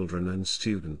by children and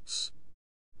students.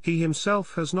 He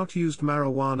himself has not used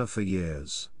marijuana for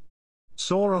years.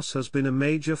 Soros has been a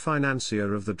major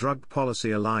financier of the Drug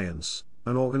Policy Alliance,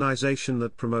 an organization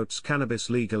that promotes cannabis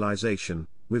legalization,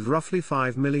 with roughly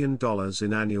 $5 million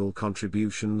in annual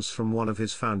contributions from one of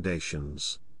his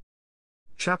foundations.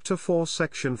 Chapter 4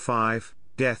 Section 5,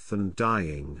 Death and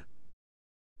Dying.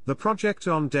 The Project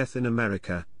on Death in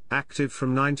America, active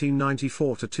from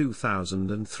 1994 to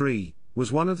 2003,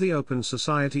 was one of the Open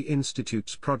Society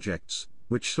Institute's projects,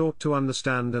 which sought to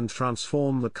understand and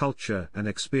transform the culture and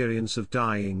experience of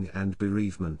dying and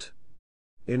bereavement.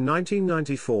 In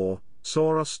 1994,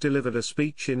 Soros delivered a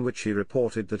speech in which he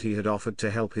reported that he had offered to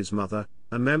help his mother,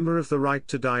 a member of the Right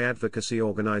to Die advocacy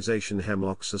organization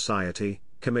Hemlock Society,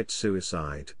 commit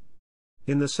suicide.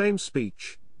 In the same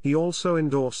speech, he also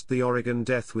endorsed the Oregon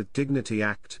Death with Dignity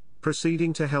Act,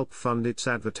 proceeding to help fund its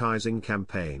advertising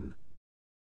campaign.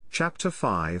 Chapter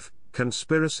 5,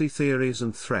 Conspiracy Theories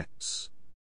and Threats.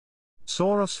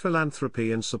 Soros'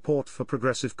 philanthropy and support for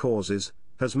progressive causes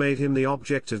has made him the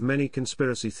object of many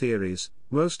conspiracy theories,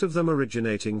 most of them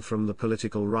originating from the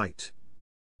political right.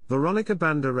 Veronica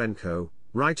Bondarenko,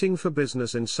 writing for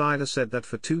Business Insider, said that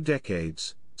for 2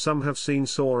 decades, some have seen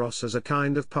Soros as a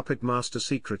kind of puppet master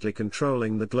secretly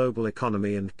controlling the global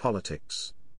economy and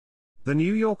politics. The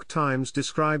New York Times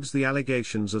describes the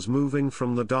allegations as moving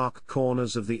from the dark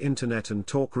corners of the internet and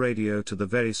talk radio to the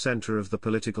very center of the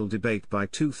political debate by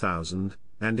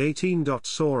 2018.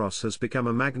 Soros has become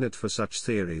a magnet for such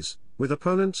theories, with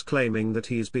opponents claiming that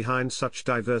he is behind such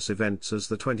diverse events as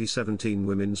the 2017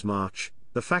 Women's March,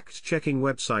 the fact-checking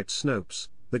website Snopes,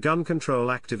 the gun control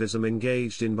activism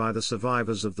engaged in by the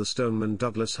survivors of the Stoneman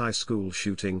Douglas High School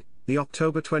shooting, the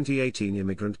October 2018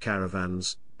 immigrant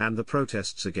caravans, and the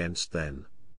protests against then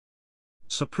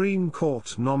Supreme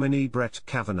Court nominee Brett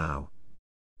Kavanaugh.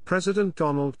 President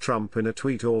Donald Trump in a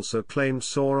tweet also claimed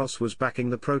Soros was backing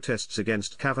the protests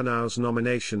against Kavanaugh's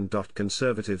nomination.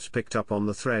 Conservatives picked up on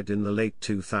the thread in the late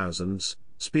 2000s,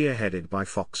 spearheaded by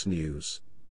Fox News.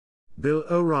 Bill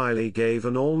O'Reilly gave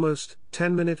an almost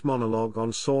 10-minute monologue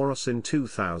on Soros in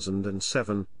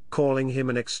 2007, calling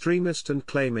him an extremist and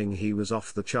claiming he was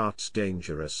off the charts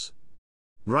dangerous.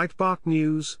 Breitbart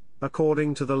News,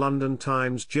 according to the London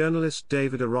Times journalist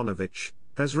David Aronovich,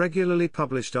 has regularly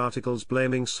published articles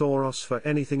blaming Soros for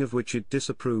anything of which it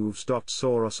disapproves.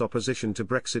 Soros' opposition to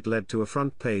Brexit led to a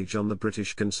front page on the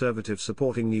British Conservative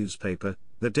supporting newspaper,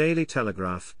 The Daily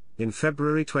Telegraph, in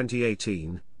February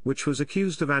 2018, which was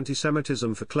accused of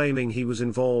anti-Semitism for claiming he was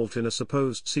involved in a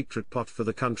supposed secret plot for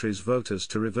the country's voters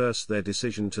to reverse their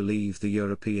decision to leave the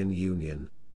European Union.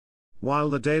 While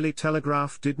the Daily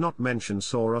Telegraph did not mention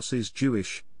Soros is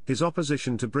Jewish, his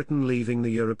opposition to Britain leaving the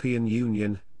European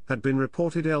Union had been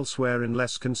reported elsewhere in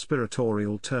less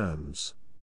conspiratorial terms.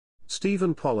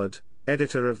 Stephen Pollard,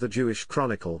 editor of the Jewish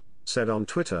Chronicle, said on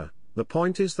Twitter, "The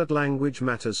point is that language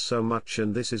matters so much,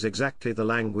 and this is exactly the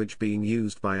language being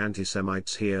used by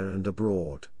anti-Semites here and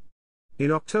abroad."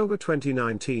 In October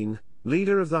 2019,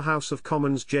 leader of the House of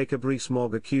Commons Jacob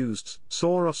Rees-Mogg accused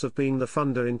Soros of being the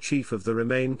funder-in-chief of the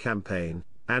Remain campaign,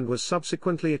 and was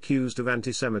subsequently accused of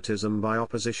anti-Semitism by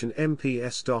opposition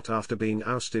MPs. After being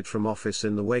ousted from office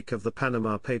in the wake of the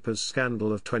Panama Papers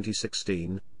scandal of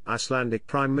 2016, Icelandic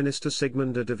Prime Minister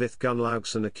Sigmundur Davíð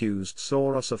Gunnlaugsson accused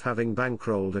Soros of having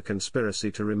bankrolled a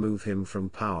conspiracy to remove him from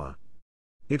power.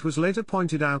 It was later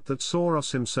pointed out that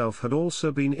Soros himself had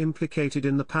also been implicated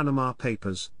in the Panama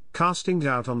Papers, casting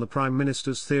doubt on the Prime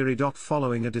Minister's theory.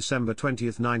 Following a December 20,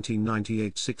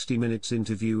 1998 60 Minutes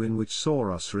interview in which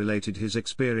Soros related his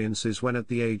experiences when at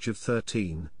the age of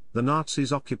 13, the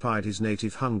Nazis occupied his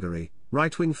native Hungary,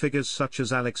 right-wing figures such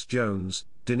as Alex Jones,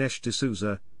 Dinesh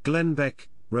D'Souza, Glenn Beck,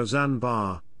 Roseanne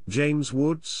Barr, James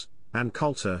Woods, Ann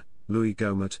Coulter, Louis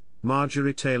Gohmert,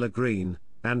 Marjorie Taylor Greene,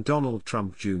 and Donald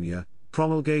Trump Jr.,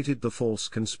 promulgated the false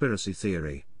conspiracy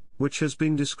theory, which has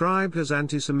been described as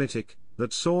anti-Semitic,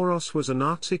 that Soros was a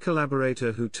Nazi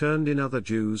collaborator who turned in other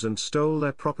Jews and stole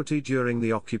their property during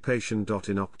the occupation.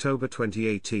 In October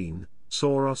 2018,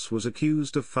 Soros was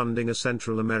accused of funding a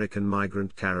Central American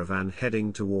migrant caravan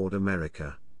heading toward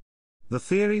America. The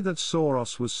theory that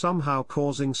Soros was somehow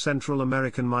causing Central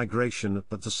American migration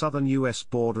at the southern U.S.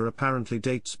 border apparently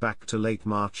dates back to late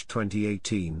March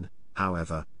 2018,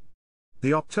 however.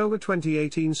 The October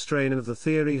 2018 strain of the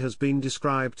theory has been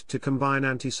described to combine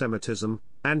anti-Semitism,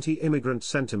 anti-immigrant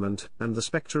sentiment, and the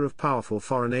specter of powerful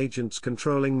foreign agents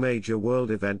controlling major world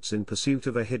events in pursuit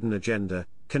of a hidden agenda,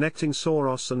 connecting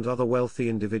Soros and other wealthy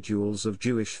individuals of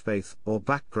Jewish faith or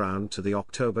background to the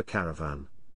October caravan.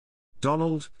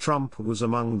 Donald Trump was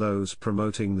among those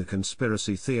promoting the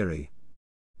conspiracy theory.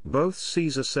 Both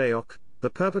Cesar Sayoc,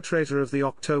 the perpetrator of the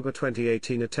October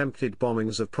 2018 attempted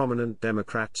bombings of prominent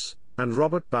Democrats, and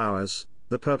Robert Bowers,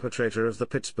 the perpetrator of the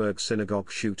Pittsburgh synagogue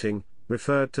shooting,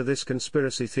 referred to this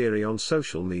conspiracy theory on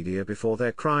social media before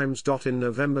their crimes. In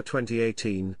November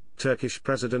 2018, Turkish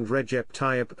President Recep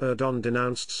Tayyip Erdogan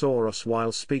denounced Soros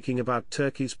while speaking about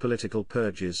Turkey's political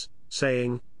purges,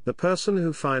 saying, "The person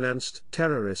who financed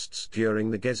terrorists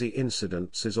during the Gezi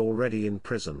incidents is already in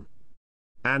prison."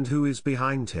 And who is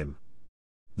behind him?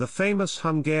 The famous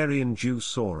Hungarian Jew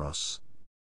Soros.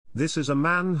 This is a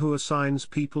man who assigns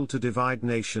people to divide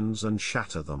nations and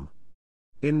shatter them.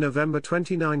 In November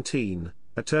 2019,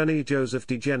 attorney Joseph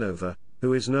DiGenova,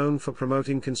 who is known for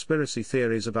promoting conspiracy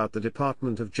theories about the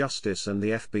Department of Justice and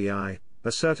the FBI,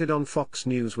 asserted on Fox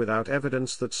News without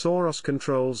evidence that Soros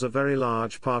controls a very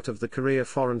large part of the career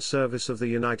Foreign Service of the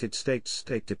United States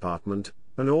State Department,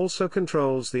 and also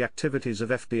controls the activities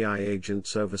of FBI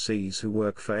agents overseas who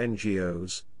work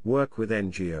with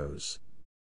NGOs.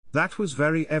 That was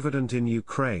very evident in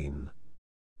Ukraine.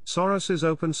 Soros's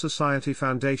Open Society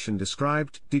Foundation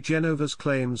described DiGenova's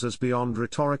claims as beyond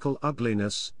rhetorical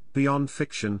ugliness, beyond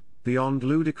fiction, beyond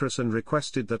ludicrous, and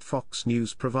requested that Fox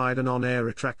News provide an on-air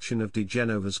retraction of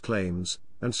DiGenova's claims,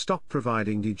 and stop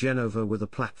providing DiGenova with a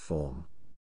platform.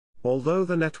 Although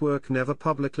the network never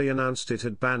publicly announced it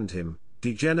had banned him,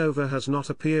 DiGenova has not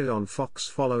appeared on Fox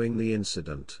following the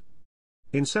incident.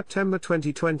 In September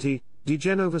 2020,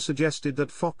 DiGenova suggested that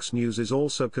Fox News is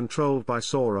also controlled by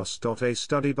Soros. A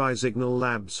study by Signal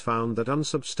Labs found that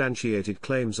unsubstantiated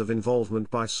claims of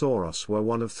involvement by Soros were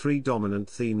one of three dominant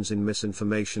themes in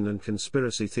misinformation and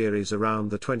conspiracy theories around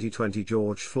the 2020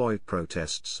 George Floyd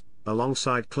protests,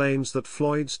 alongside claims that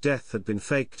Floyd's death had been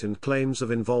faked and claims of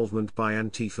involvement by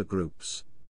Antifa groups.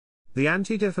 The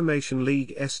Anti-Defamation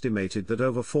League estimated that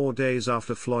over 4 days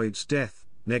after Floyd's death,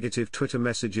 negative Twitter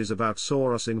messages about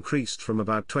Soros increased from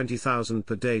about 20,000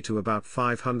 per day to about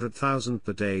 500,000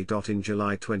 per day. In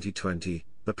July 2020,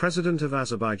 the president of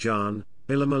Azerbaijan,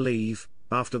 Ilham Aliyev,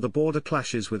 after the border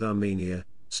clashes with Armenia,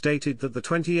 stated that the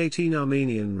 2018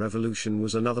 Armenian Revolution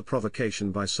was another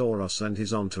provocation by Soros and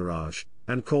his entourage,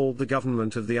 and called the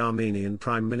government of the Armenian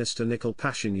Prime Minister Nikol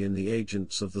Pashinyan the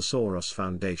agents of the Soros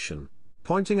Foundation,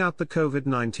 pointing out the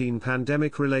COVID-19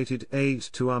 pandemic-related aid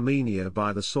to Armenia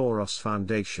by the Soros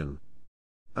Foundation.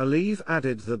 Aliyev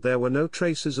added that there were no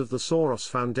traces of the Soros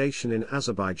Foundation in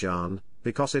Azerbaijan,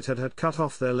 because it had cut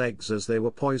off their legs as they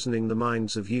were poisoning the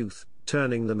minds of youth,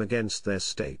 turning them against their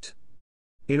state.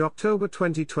 In October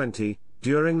 2020,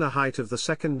 during the height of the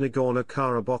Second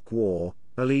Nagorno-Karabakh War,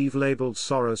 Aliyev labeled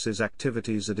Soros's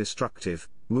activities a destructive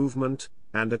movement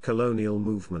and a colonial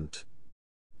movement.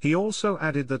 He also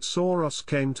added that Soros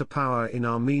came to power in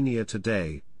Armenia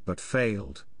today, but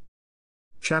failed.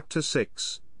 Chapter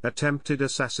 6: Attempted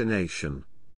Assassination.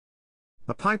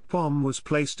 A pipe bomb was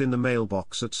placed in the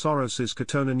mailbox at Soros's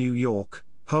Katona, New York,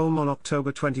 home on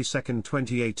October 22,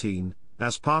 2018,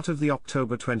 as part of the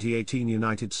October 2018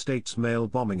 United States mail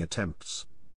bombing attempts.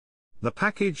 The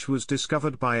package was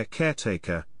discovered by a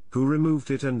caretaker, who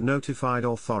removed it and notified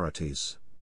authorities.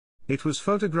 It was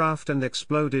photographed and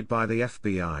exploded by the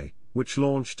FBI, which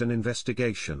launched an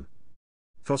investigation.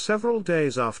 For several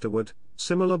days afterward,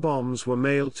 similar bombs were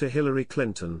mailed to Hillary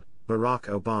Clinton, Barack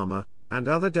Obama, and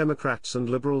other Democrats and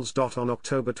liberals. On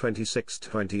October 26,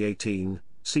 2018,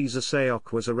 Cesar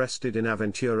Sayoc was arrested in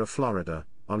Aventura, Florida,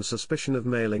 on suspicion of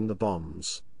mailing the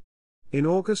bombs. In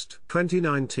August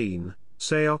 2019,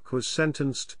 Sayoc was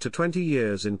sentenced to 20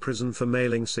 years in prison for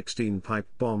mailing 16 pipe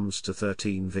bombs to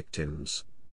 13 victims.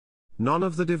 None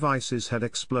of the devices had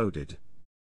exploded.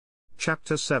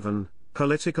 Chapter 7,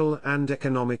 Political and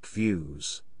Economic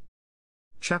Views.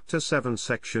 Chapter 7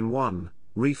 Section 1,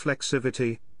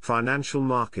 Reflexivity, Financial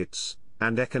Markets,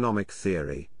 and Economic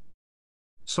Theory.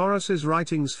 Soros's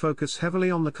writings focus heavily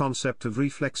on the concept of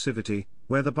reflexivity,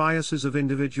 where the biases of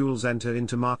individuals enter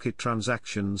into market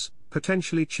transactions,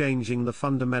 potentially changing the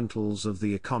fundamentals of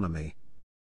the economy.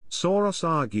 Soros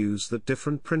argues that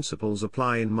different principles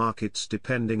apply in markets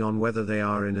depending on whether they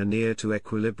are in a near to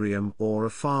equilibrium or a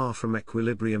far from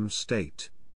equilibrium state.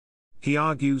 He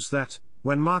argues that,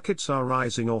 when markets are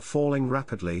rising or falling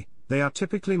rapidly, they are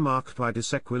typically marked by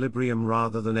disequilibrium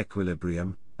rather than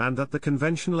equilibrium, and that the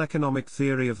conventional economic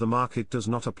theory of the market does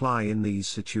not apply in these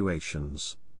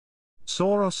situations.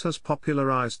 Soros has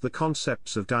popularized the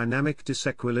concepts of dynamic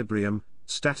disequilibrium,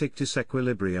 static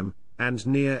disequilibrium, and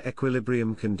near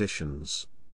equilibrium conditions.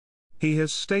 He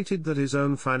has stated that his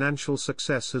own financial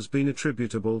success has been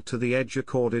attributable to the edge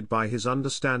accorded by his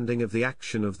understanding of the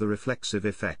action of the reflexive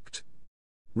effect.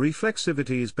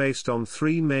 Reflexivity is based on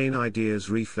three main ideas.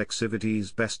 Reflexivity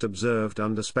is best observed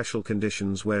under special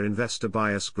conditions where investor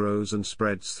bias grows and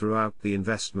spreads throughout the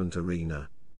investment arena.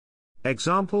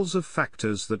 Examples of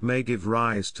factors that may give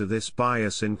rise to this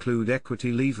bias include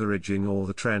equity leveraging or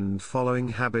the trend-following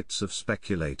habits of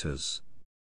speculators.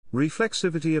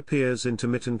 Reflexivity appears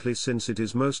intermittently since it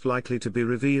is most likely to be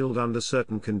revealed under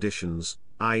certain conditions,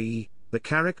 i.e., the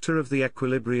character of the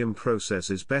equilibrium process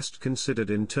is best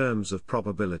considered in terms of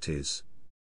probabilities.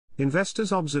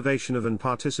 Investors' observation of and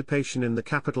participation in the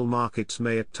capital markets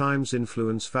may at times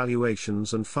influence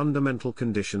valuations and fundamental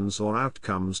conditions or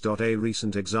outcomes. A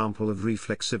recent example of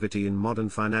reflexivity in modern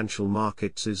financial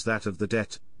markets is that of the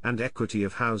debt and equity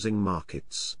of housing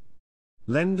markets.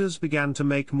 Lenders began to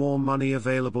make more money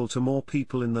available to more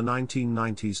people in the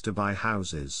 1990s to buy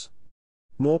houses.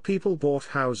 More people bought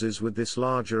houses with this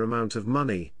larger amount of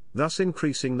money, thus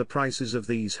increasing the prices of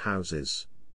these houses.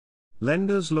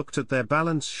 Lenders looked at their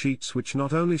balance sheets, which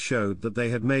not only showed that they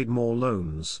had made more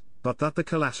loans, but that the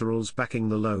collaterals backing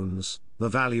the loans, the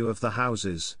value of the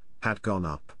houses, had gone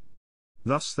up.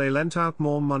 Thus they lent out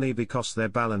more money because their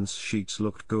balance sheets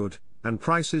looked good, and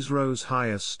prices rose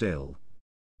higher still.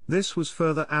 This was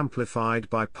further amplified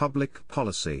by public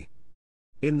policy.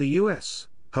 In the US,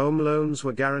 home loans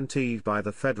were guaranteed by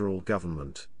the federal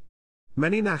government.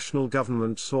 Many national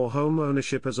governments saw home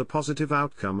ownership as a positive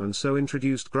outcome and so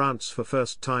introduced grants for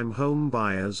first-time home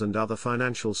buyers and other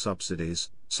financial subsidies,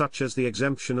 such as the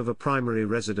exemption of a primary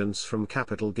residence from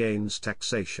capital gains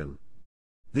taxation.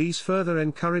 These further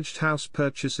encouraged house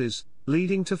purchases,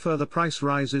 leading to further price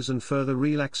rises and further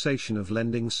relaxation of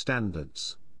lending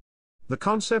standards. The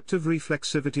concept of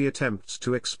reflexivity attempts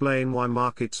to explain why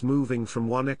markets moving from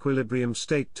one equilibrium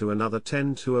state to another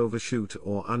tend to overshoot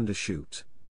or undershoot.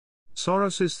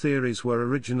 Soros's theories were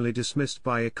originally dismissed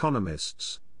by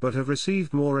economists, but have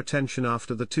received more attention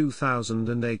after the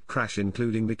 2008 crash,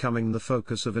 including becoming the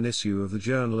focus of an issue of the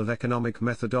Journal of Economic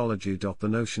Methodology. The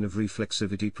notion of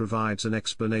reflexivity provides an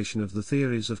explanation of the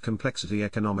theories of complexity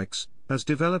economics, as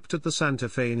developed at the Santa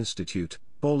Fe Institute,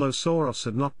 although Soros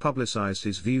had not publicized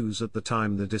his views at the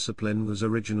time the discipline was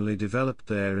originally developed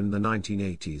there in the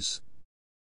 1980s.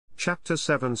 Chapter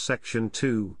 7 Section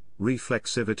 2,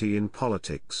 Reflexivity in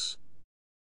Politics.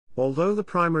 Although the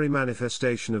primary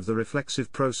manifestation of the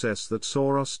reflexive process that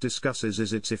Soros discusses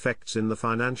is its effects in the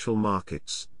financial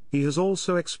markets, he has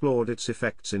also explored its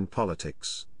effects in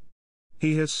politics.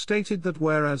 He has stated that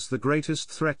whereas the greatest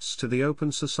threats to the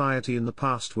open society in the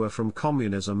past were from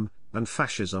communism and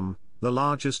fascism, the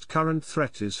largest current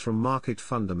threat is from market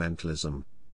fundamentalism.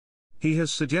 He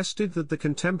has suggested that the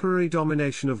contemporary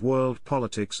domination of world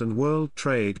politics and world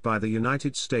trade by the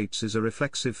United States is a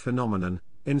reflexive phenomenon,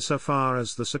 insofar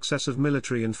as the success of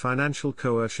military and financial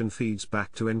coercion feeds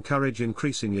back to encourage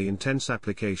increasingly intense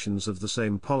applications of the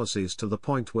same policies to the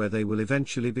point where they will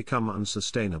eventually become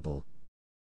unsustainable.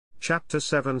 Chapter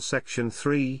 7 Section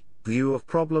 3, View of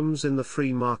Problems in the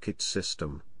Free Market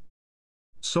System.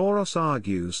 Soros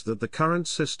argues that the current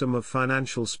system of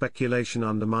financial speculation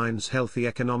undermines healthy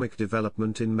economic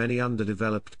development in many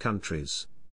underdeveloped countries.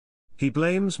 He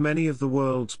blames many of the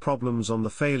world's problems on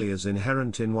the failures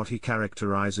inherent in what he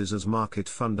characterizes as market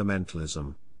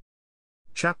fundamentalism.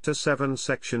 Chapter 7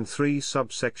 Section 3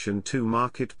 Subsection 2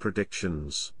 Market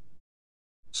Predictions.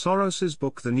 Soros's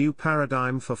book The New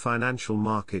Paradigm for Financial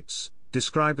Markets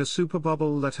described a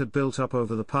superbubble that had built up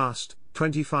over the past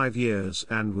 25 years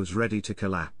and was ready to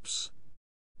collapse.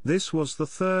 This was the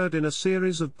third in a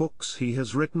series of books he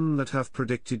has written that have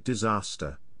predicted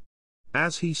disaster.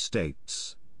 As he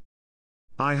states,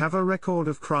 "I have a record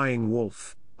of crying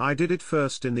wolf. I did it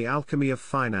first in The Alchemy of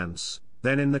Finance,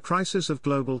 then in The Crisis of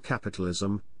Global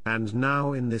Capitalism, and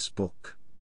now in this book."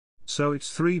 So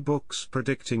it's 3 books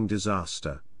predicting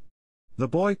disaster. The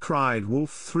boy cried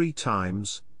wolf 3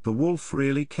 times, the wolf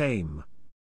really came.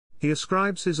 He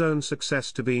ascribes his own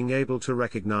success to being able to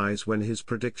recognize when his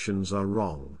predictions are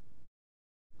wrong.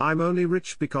 "I'm only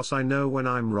rich because I know when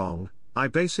I'm wrong. I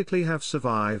basically have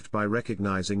survived by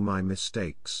recognizing my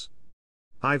mistakes.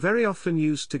 I very often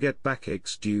used to get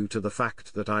backaches due to the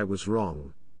fact that I was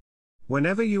wrong.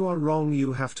 Whenever you are wrong,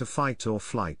 you have to fight or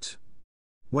flight.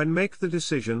 When make the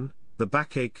decision, the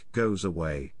backache goes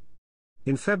away."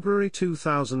 In February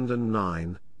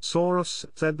 2009, Soros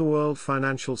said the world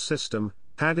financial system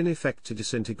had in effect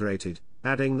disintegrated,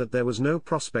 adding that there was no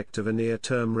prospect of a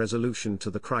near-term resolution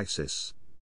to the crisis.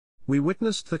 "We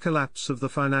witnessed the collapse of the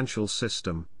financial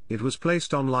system. It was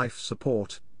placed on life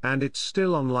support, and it's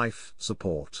still on life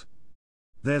support.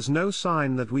 There's no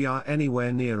sign that we are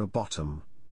anywhere near a bottom."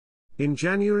 In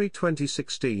January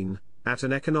 2016, at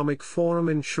an economic forum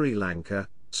in Sri Lanka,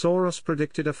 Soros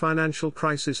predicted a financial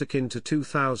crisis akin to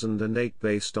 2008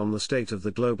 based on the state of the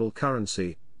global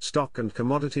currency, stock and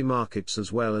commodity markets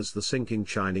as well as the sinking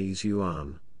Chinese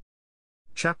yuan.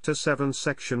 Chapter 7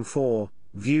 Section 4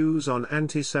 Views on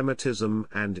Anti-Semitism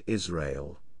and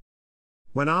Israel.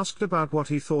 When asked about what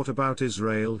he thought about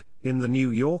Israel, in The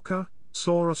New Yorker,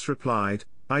 Soros replied,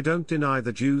 "I don't deny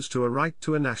the Jews to a right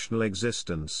to a national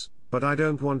existence, but I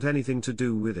don't want anything to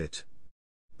do with it."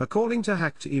 According to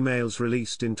hacked emails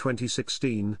released in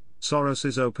 2016,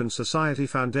 Soros's Open Society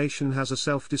Foundation has a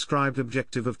self-described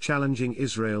objective of challenging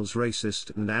Israel's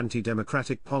racist and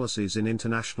anti-democratic policies in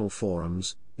international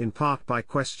forums, in part by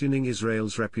questioning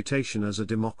Israel's reputation as a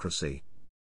democracy.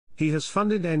 He has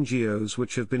funded NGOs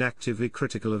which have been actively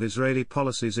critical of Israeli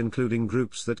policies, including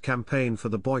groups that campaign for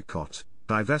the boycott,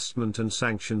 divestment and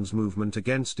sanctions movement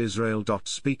against Israel.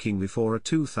 Speaking before a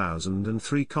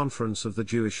 2003 conference of the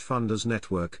Jewish Funders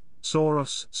Network,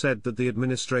 Soros said that the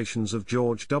administrations of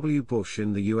George W. Bush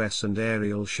in the US and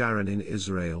Ariel Sharon in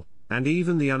Israel, and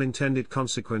even the unintended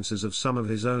consequences of some of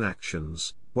his own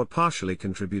actions, were partially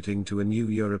contributing to a new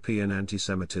European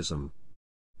anti-Semitism.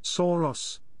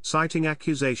 Soros, citing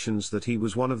accusations that he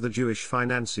was one of the Jewish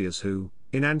financiers who,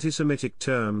 in anti-Semitic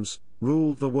terms,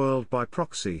 ruled the world by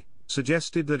proxy,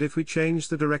 suggested that if we change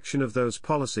the direction of those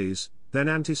policies, then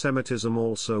anti-Semitism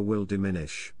also will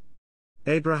diminish.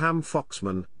 Abraham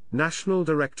Foxman, National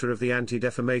Director of the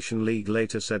Anti-Defamation League,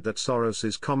 later said that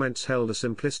Soros's comments held a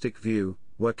simplistic view,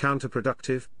 were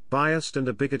counterproductive, biased and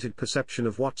a bigoted perception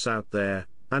of what's out there,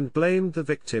 and blamed the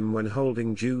victim when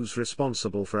holding Jews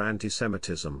responsible for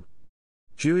anti-Semitism.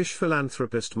 Jewish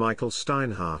philanthropist Michael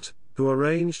Steinhardt, who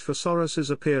arranged for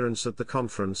Soros's appearance at the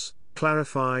conference,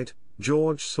 clarified,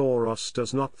 "George Soros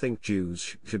does not think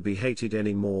Jews should be hated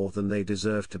any more than they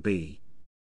deserve to be."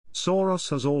 Soros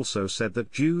has also said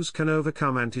that Jews can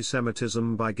overcome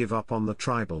anti-Semitism by give up on the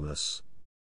tribalness.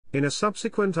 In a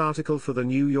subsequent article for the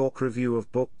New York Review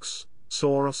of Books,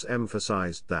 Soros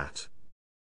emphasized that,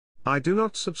 "I do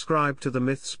not subscribe to the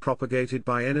myths propagated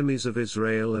by enemies of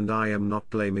Israel, and I am not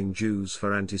blaming Jews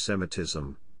for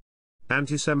anti-Semitism.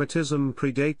 Anti-Semitism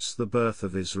predates the birth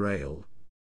of Israel.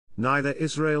 Neither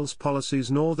Israel's policies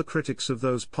nor the critics of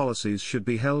those policies should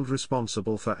be held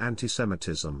responsible for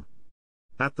anti-Semitism.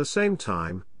 At the same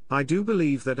time, I do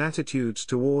believe that attitudes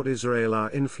toward Israel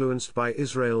are influenced by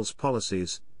Israel's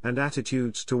policies, and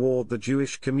attitudes toward the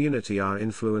Jewish community are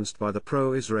influenced by the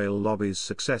pro-Israel lobby's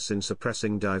success in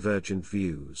suppressing divergent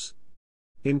views."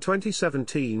 In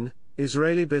 2017,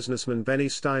 Israeli businessman Benny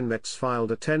Steinmetz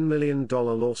filed a $10 million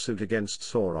lawsuit against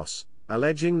Soros,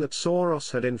 alleging that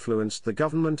Soros had influenced the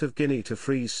government of Guinea to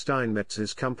freeze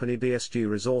Steinmetz's company BSG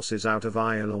Resources out of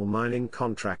iron ore mining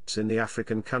contracts in the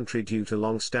African country due to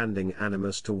long-standing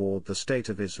animus toward the State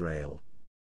of Israel.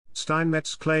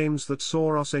 Steinmetz claims that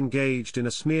Soros engaged in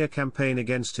a smear campaign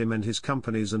against him and his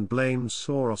companies and blames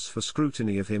Soros for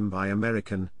scrutiny of him by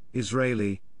American,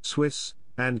 Israeli, Swiss,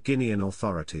 and Guinean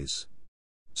authorities.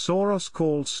 Soros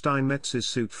called Steinmetz's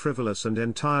suit frivolous and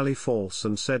entirely false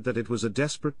and said that it was a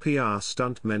desperate PR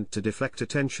stunt meant to deflect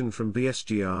attention from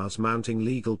BSGR's mounting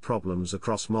legal problems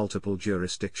across multiple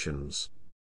jurisdictions.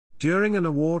 During an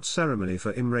award ceremony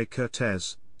for Imre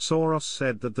Kertész, Soros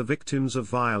said that the victims of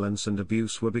violence and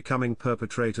abuse were becoming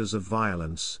perpetrators of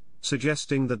violence,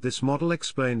 suggesting that this model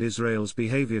explained Israel's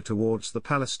behavior towards the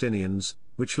Palestinians,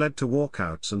 which led to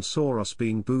walkouts and Soros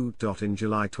being booed. In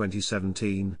July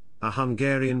 2017, a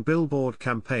Hungarian billboard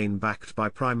campaign backed by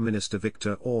Prime Minister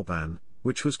Viktor Orbán,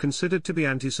 which was considered to be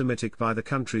anti-Semitic by the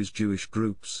country's Jewish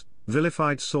groups,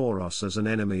 vilified Soros as an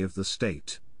enemy of the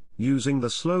state, using the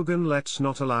slogan "Let's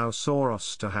not allow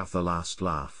Soros to have the last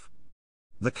laugh."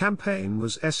 The campaign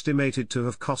was estimated to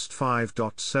have cost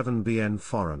 5.7 billion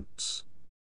forints.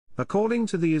 According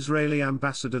to the Israeli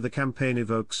ambassador, the campaign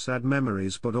evokes sad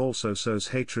memories but also sows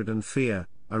hatred and fear,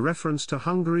 a reference to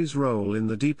Hungary's role in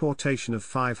the deportation of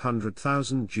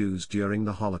 500,000 Jews during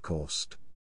the Holocaust.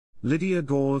 Lydia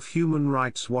Gore of Human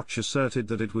Rights Watch asserted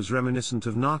that it was reminiscent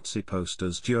of Nazi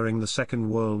posters during the Second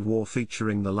World War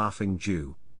featuring the laughing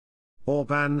Jew.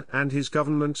 Orbán and his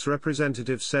government's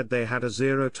representatives said they had a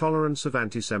zero tolerance of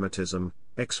anti-Semitism,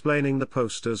 explaining the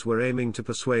posters were aiming to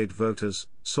persuade voters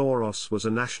Soros was a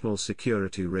national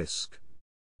security risk.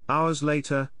 Hours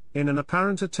later, in an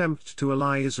apparent attempt to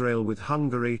ally Israel with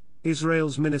Hungary,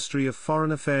 Israel's Ministry of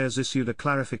Foreign Affairs issued a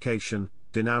clarification,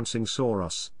 denouncing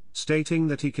Soros, stating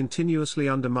that he continuously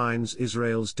undermines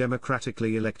Israel's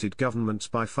democratically elected governments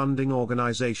by funding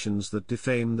organizations that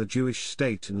defame the Jewish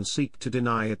state and seek to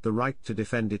deny it the right to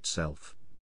defend itself.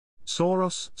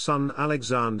 Soros' son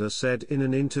Alexander said in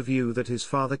an interview that his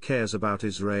father cares about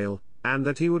Israel, and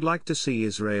that he would like to see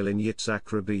Israel in Yitzhak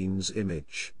Rabin's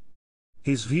image.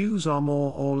 His views are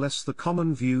more or less the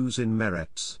common views in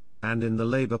Meretz, and in the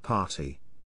Labour Party.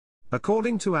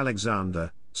 According to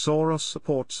Alexander, Soros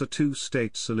supports a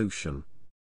two-state solution.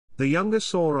 The younger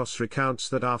Soros recounts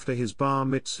that after his bar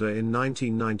mitzvah in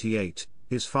 1998,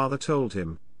 his father told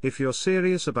him, "If you're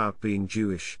serious about being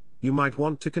Jewish, you might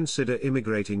want to consider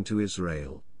immigrating to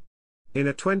Israel." In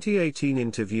a 2018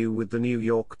 interview with the New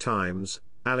York Times,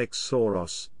 Alex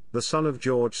Soros, the son of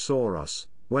George Soros,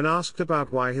 when asked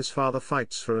about why his father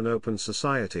fights for an open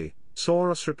society,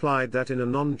 Soros replied that in a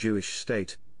non-Jewish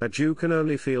state, a Jew can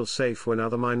only feel safe when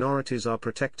other minorities are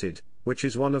protected, which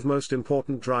is one of most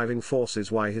important driving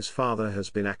forces why his father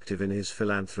has been active in his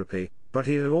philanthropy, but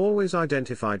he had always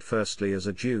identified firstly as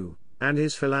a Jew, and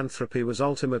his philanthropy was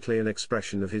ultimately an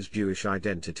expression of his Jewish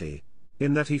identity,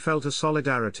 in that he felt a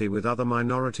solidarity with other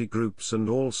minority groups and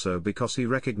also because he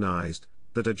recognized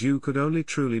that a Jew could only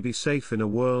truly be safe in a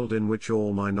world in which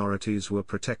all minorities were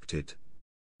protected.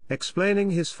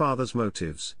 Explaining his father's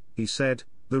motives, he said,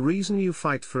 "The reason you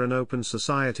fight for an open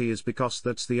society is because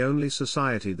that's the only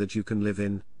society that you can live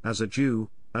in, as a Jew,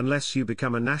 unless you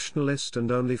become a nationalist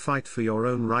and only fight for your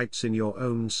own rights in your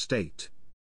own state."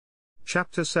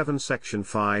 Chapter 7 Section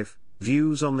 5,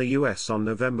 Views on the U.S. On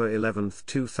November 11,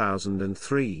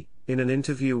 2003, in an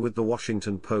interview with The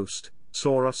Washington Post,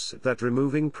 Soros said that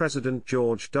removing President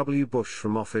George W. Bush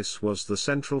from office was the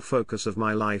central focus of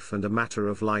my life and a matter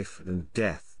of life and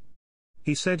death.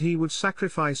 He said he would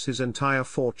sacrifice his entire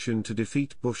fortune to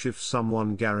defeat Bush if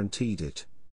someone guaranteed it.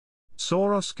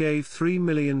 Soros gave $3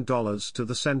 million to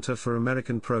the Center for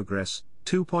American Progress,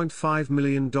 $2.5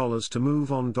 million to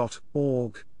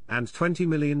MoveOn.org, and $20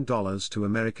 million to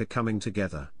America Coming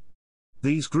Together.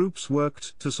 These groups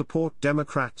worked to support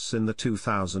Democrats in the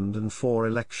 2004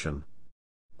 election.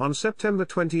 On September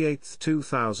 28,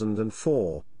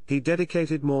 2004, he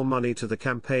dedicated more money to the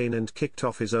campaign and kicked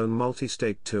off his own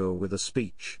multi-state tour with a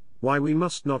speech, "Why We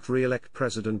Must Not Re-elect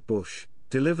President Bush,"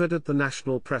 delivered at the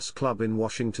National Press Club in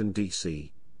Washington,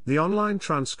 D.C. The online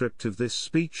transcript of this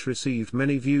speech received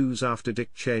many views after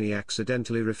Dick Cheney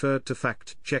accidentally referred to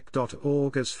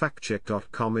factcheck.org as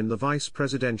factcheck.com in the vice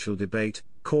presidential debate,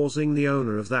 causing the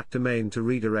owner of that domain to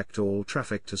redirect all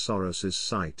traffic to Soros's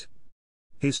site.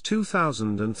 His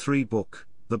 2003 book,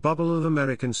 The Bubble of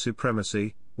American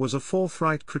Supremacy, was a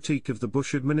forthright critique of the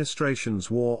Bush administration's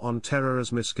war on terror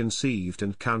as misconceived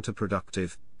and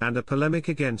counterproductive, and a polemic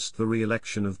against the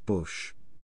re-election of Bush.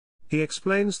 He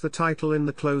explains the title in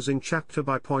the closing chapter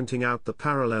by pointing out the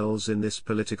parallels in this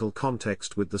political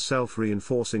context with the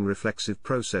self-reinforcing reflexive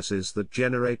processes that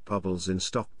generate bubbles in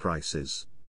stock prices.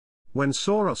 When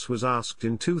Soros was asked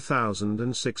in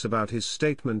 2006 about his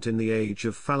statement in the Age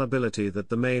of Fallibility that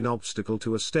the main obstacle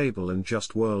to a stable and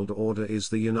just world order is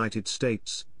the United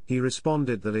States, he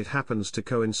responded that it happens to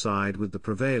coincide with the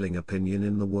prevailing opinion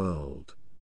in the world.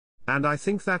 And I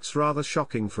think that's rather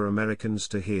shocking for Americans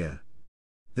to hear.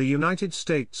 The United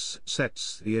States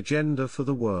sets the agenda for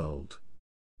the world.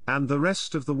 And the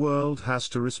rest of the world has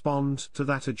to respond to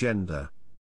that agenda.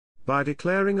 By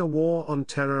declaring a war on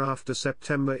terror after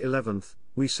September 11,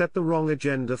 we set the wrong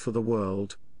agenda for the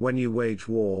world. When you wage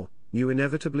war, you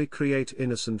inevitably create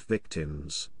innocent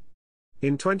victims.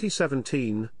 In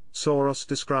 2017, Soros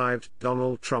described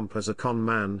Donald Trump as a con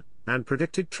man, and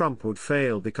predicted Trump would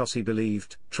fail because he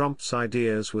believed Trump's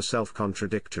ideas were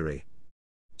self-contradictory.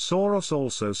 Soros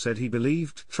also said he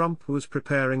believed Trump was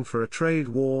preparing for a trade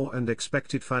war and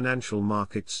expected financial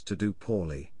markets to do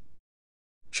poorly.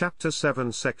 Chapter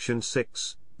 7 Section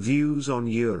 6, Views on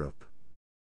Europe.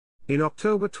 In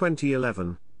October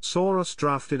 2011, Soros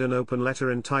drafted an open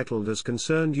letter entitled "As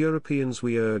Concerned Europeans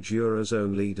We Urge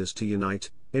Eurozone Leaders to Unite,"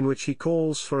 in which he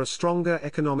calls for a stronger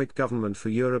economic government for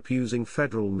Europe using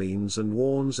federal means and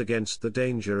warns against the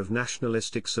danger of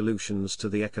nationalistic solutions to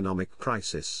the economic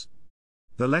crisis.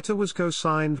 The letter was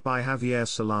co-signed by Javier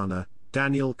Solana,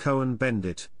 Daniel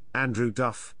Cohn-Bendit, Andrew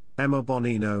Duff, Emma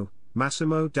Bonino,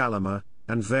 Massimo D'Alema,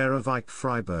 and Vera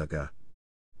Wijk-Freiberger.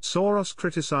 Soros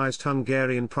criticized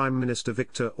Hungarian Prime Minister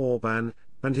Viktor Orbán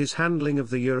and his handling of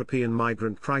the European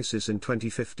migrant crisis in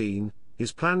 2015.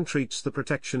 His plan treats the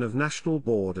protection of national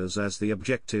borders as the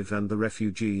objective and the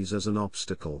refugees as an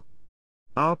obstacle.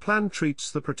 Our plan treats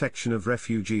the protection of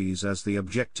refugees as the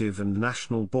objective and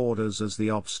national borders as the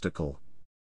obstacle.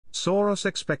 Soros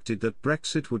expected that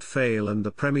Brexit would fail and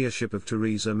the premiership of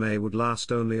Theresa May would last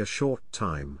only a short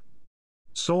time.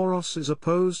 Soros is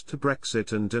opposed to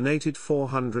Brexit and donated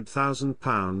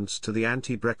 £400,000 to the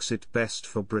anti-Brexit Best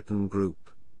for Britain group.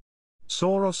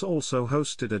 Soros also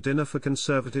hosted a dinner for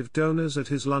Conservative donors at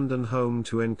his London home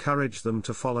to encourage them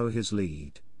to follow his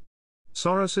lead.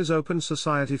 Soros's Open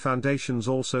Society foundations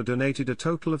also donated a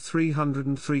total of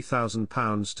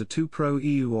 £303,000 to two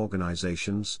pro-EU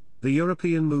organisations, the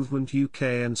European Movement UK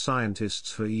and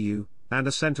Scientists for EU, and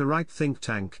a centre-right think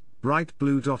tank, Bright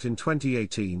Blue. In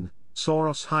 2018,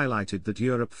 Soros highlighted that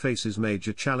Europe faces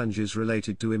major challenges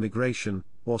related to immigration,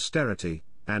 austerity,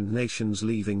 and nations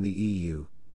leaving the EU.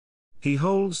 He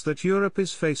holds that Europe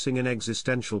is facing an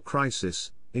existential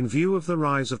crisis, in view of the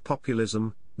rise of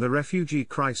populism, the refugee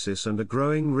crisis and a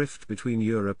growing rift between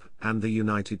Europe and the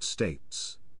United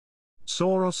States.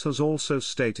 Soros has also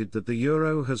stated that the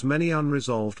euro has many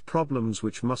unresolved problems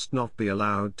which must not be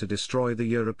allowed to destroy the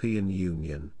European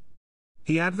Union.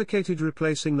 He advocated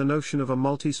replacing the notion of a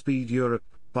multi-speed Europe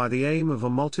by the aim of a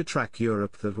multi-track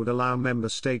Europe that would allow member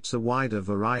states a wider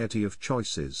variety of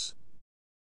choices.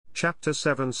 Chapter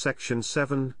 7 Section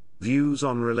 7, Views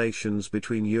on Relations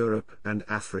between Europe and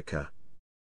Africa.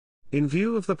 In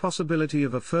view of the possibility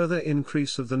of a further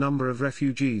increase of the number of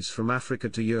refugees from Africa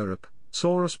to Europe,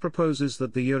 Soros proposes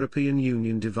that the European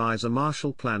Union devise a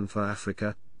Marshall Plan for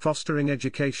Africa, fostering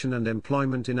education and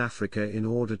employment in Africa in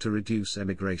order to reduce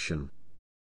emigration.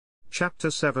 Chapter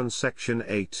 7 Section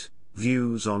 8,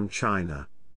 Views on China.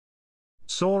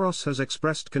 Soros has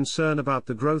expressed concern about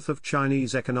the growth of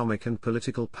Chinese economic and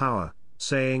political power,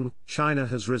 saying, "China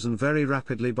has risen very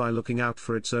rapidly by looking out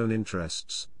for its own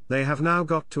interests. They have now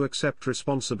got to accept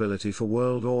responsibility for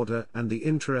world order and the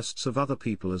interests of other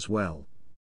people as well."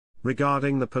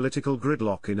 Regarding the political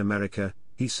gridlock in America,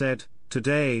 he said,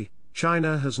 "Today,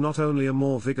 China has not only a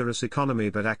more vigorous economy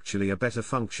but actually a better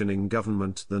functioning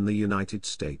government than the United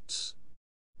States."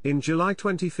 In July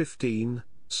 2015,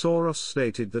 Soros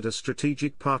stated that a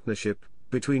strategic partnership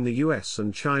between the US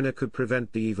and China could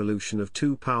prevent the evolution of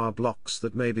two power blocs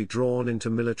that may be drawn into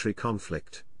military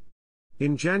conflict.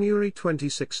 In January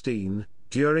 2016,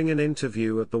 during an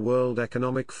interview at the World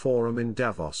Economic Forum in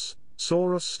Davos,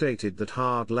 Soros stated that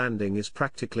hard landing is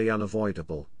practically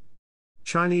unavoidable.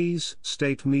 Chinese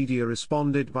state media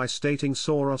responded by stating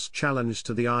Soros' challenge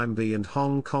to the RMB and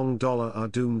Hong Kong dollar are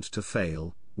doomed to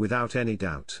fail, without any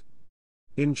doubt.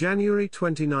 In January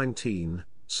 2019,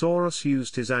 Soros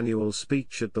used his annual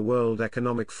speech at the World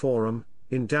Economic Forum,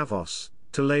 in Davos,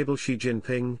 to label Xi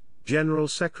Jinping, General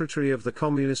Secretary of the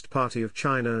Communist Party of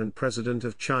China and President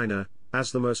of China,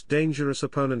 as the most dangerous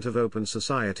opponent of open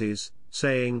societies,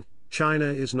 saying, "China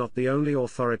is not the only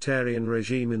authoritarian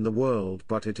regime in the world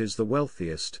but it is the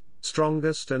wealthiest,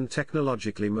 strongest and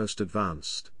technologically most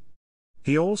advanced."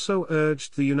 He also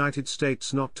urged the United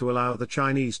States not to allow the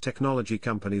Chinese technology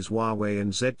companies Huawei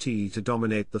and ZTE to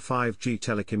dominate the 5G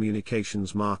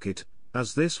telecommunications market,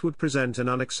 as this would present an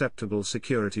unacceptable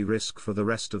security risk for the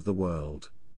rest of the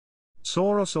world.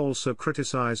 Soros also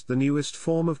criticized the newest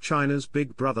form of China's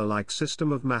Big Brother-like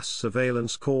system of mass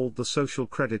surveillance called the social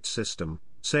credit system,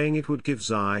 saying it would give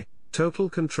Xi total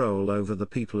control over the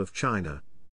people of China.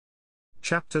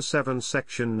 Chapter 7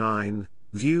 Section 9,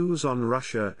 Views on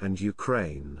Russia and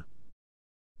Ukraine.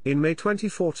 In May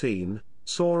 2014,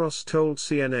 Soros told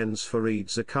CNN's Fareed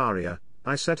Zakaria,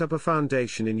 "I set up a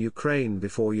foundation in Ukraine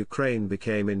before Ukraine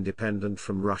became independent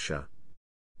from Russia.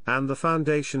 And the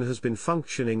foundation has been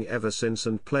functioning ever since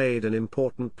and played an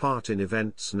important part in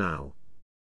events now."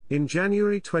 In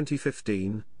January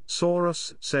 2015,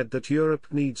 Soros said that Europe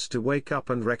needs to wake up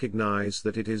and recognize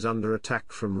that it is under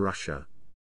attack from Russia.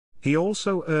 He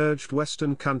also urged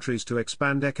Western countries to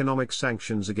expand economic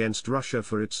sanctions against Russia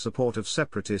for its support of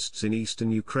separatists in eastern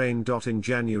Ukraine. In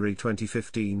January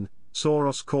 2015,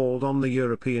 Soros called on the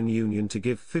European Union to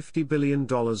give $50 billion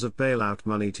of bailout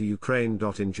money to Ukraine.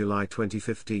 In July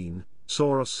 2015,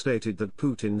 Soros stated that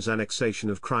Putin's annexation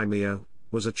of Crimea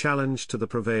was a challenge to the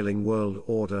prevailing world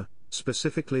order,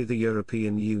 specifically the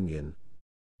European Union.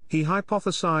 He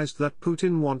hypothesized that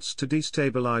Putin wants to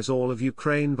destabilize all of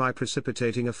Ukraine by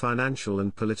precipitating a financial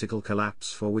and political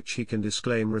collapse for which he can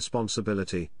disclaim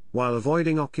responsibility, while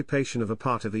avoiding occupation of a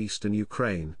part of eastern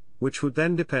Ukraine, which would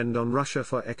then depend on Russia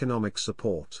for economic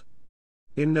support.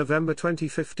 In November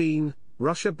 2015,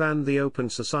 Russia banned the Open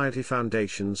Society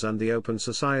Foundations and the Open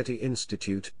Society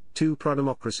Institute, two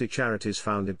pro-democracy charities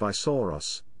founded by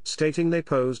Soros, stating they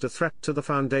posed a threat to the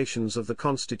foundations of the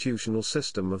constitutional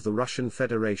system of the Russian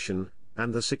Federation,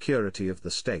 and the security of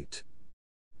the state.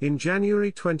 In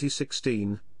January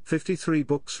 2016, 53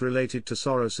 books related to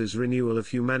Soros's renewal of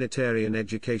humanitarian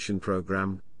education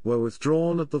program were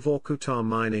withdrawn at the Vorkuta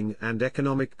Mining and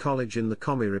Economic College in the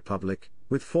Komi Republic,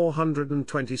 with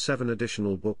 427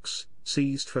 additional books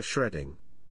seized for shredding.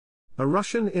 A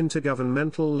Russian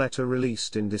intergovernmental letter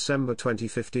released in December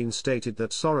 2015 stated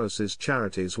that Soros's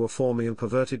charities were forming a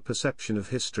perverted perception of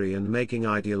history and making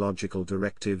ideological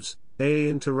directives,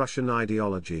 into Russian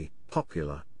ideology,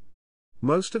 popular.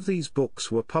 Most of these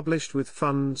books were published with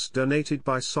funds donated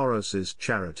by Soros's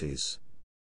charities.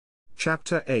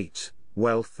 Chapter 8: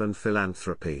 Wealth and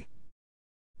Philanthropy.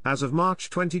 As of March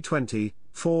 2020,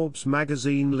 Forbes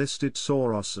magazine listed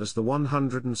Soros as the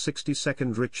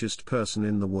 162nd richest person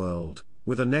in the world,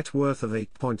 with a net worth of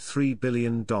 $8.3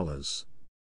 billion.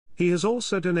 He has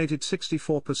also donated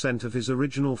 64% of his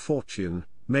original fortune,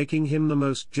 making him the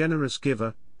most generous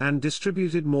giver, and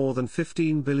distributed more than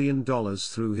 $15 billion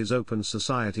through his Open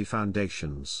Society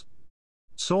foundations.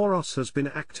 Soros has been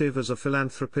active as a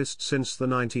philanthropist since the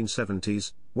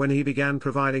 1970s, when he began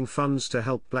providing funds to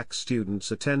help black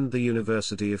students attend the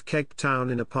University of Cape Town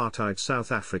in apartheid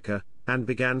South Africa, and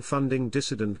began funding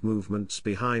dissident movements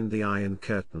behind the Iron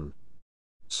Curtain.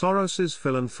 Soros's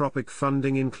philanthropic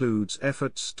funding includes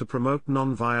efforts to promote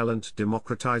non-violent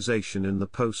democratization in the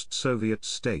post-Soviet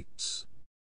states.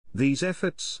 These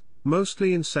efforts,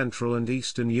 mostly in Central and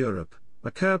Eastern Europe,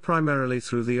 occur primarily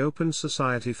through the Open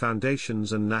Society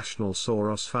Foundations and National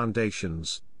Soros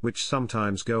Foundations, which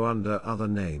sometimes go under other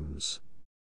names.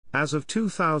 As of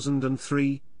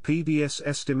 2003, PBS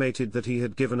estimated that he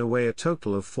had given away a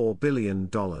total of $4 billion.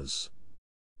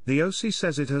 The OC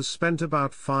says it has spent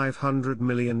about $500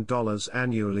 million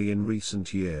annually in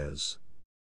recent years.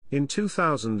 In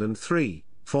 2003,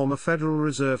 former Federal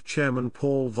Reserve Chairman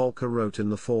Paul Volcker wrote in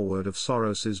the foreword of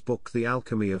Soros's book The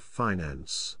Alchemy of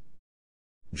Finance,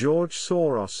 "George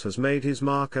Soros has made his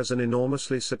mark as an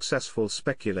enormously successful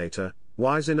speculator,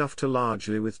 wise enough to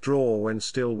largely withdraw when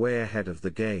still way ahead of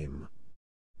the game.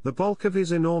 The bulk of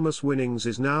his enormous winnings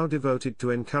is now devoted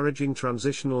to encouraging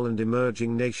transitional and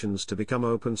emerging nations to become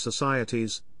open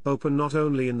societies, open not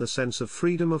only in the sense of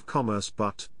freedom of commerce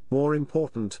but, more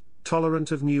important,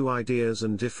 tolerant of new ideas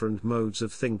and different modes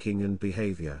of thinking and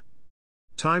behavior."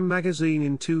 Time magazine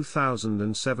in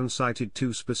 2007 cited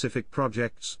two specific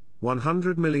projects: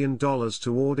 $100 million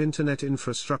toward internet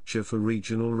infrastructure for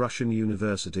regional Russian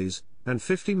universities, and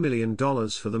 $50 million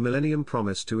for the Millennium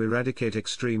Promise to eradicate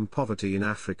extreme poverty in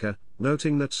Africa,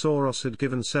 noting that Soros had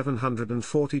given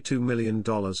 $742 million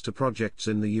to projects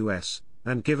in the US,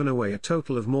 and given away a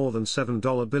total of more than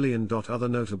 $7 billion. Other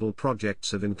notable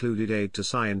projects have included aid to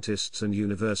scientists and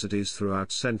universities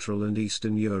throughout Central and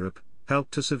Eastern Europe, help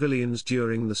to civilians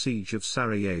during the siege of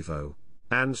Sarajevo,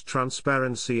 and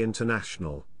Transparency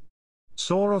International.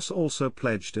 Soros also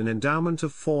pledged an endowment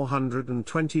of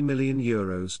 €420 million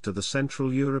to the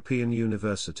Central European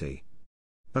University.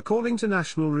 According to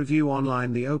National Review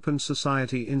Online, the Open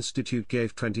Society Institute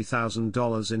gave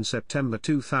 $20,000 in September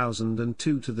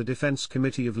 2002 to the defense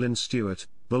committee of Lynn Stewart,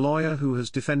 the lawyer who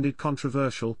has defended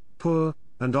controversial, poor,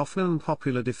 and often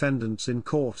unpopular defendants in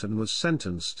court and was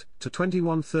sentenced to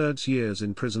 21/3 years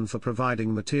in prison for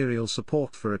providing material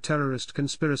support for a terrorist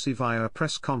conspiracy via a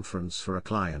press conference for a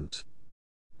client.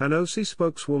 An OC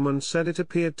spokeswoman said it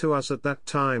appeared to us at that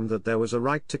time that there was a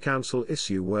right to counsel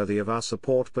issue worthy of our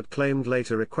support, but claimed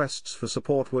later requests for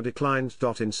support were declined.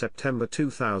 In September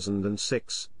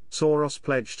 2006, Soros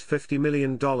pledged $50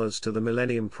 million to the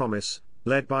Millennium Promise,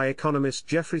 led by economist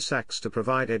Jeffrey Sachs, to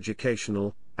provide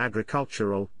educational,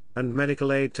 agricultural, and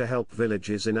medical aid to help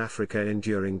villages in Africa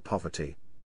enduring poverty.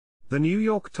 The New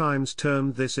York Times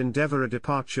termed this endeavor a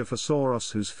departure for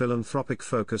Soros, whose philanthropic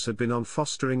focus had been on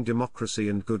fostering democracy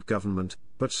and good government,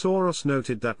 but Soros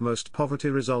noted that most poverty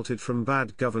resulted from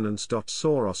bad governance.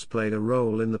 Soros played a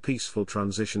role in the peaceful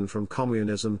transition from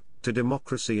communism to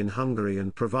democracy in Hungary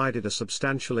and provided a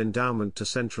substantial endowment to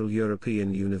Central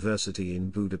European University in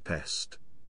Budapest.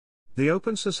 The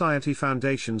Open Society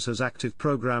Foundations has active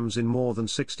programs in more than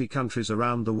 60 countries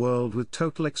around the world, with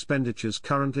total expenditures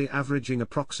currently averaging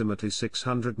approximately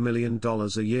 $600 million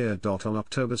a year. On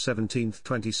October 17,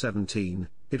 2017,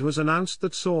 it was announced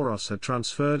that Soros had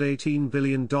transferred $18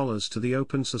 billion to the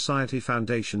Open Society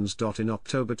Foundations. In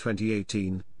October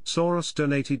 2018, Soros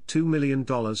donated $2 million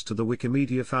to the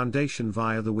Wikimedia Foundation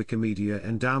via the Wikimedia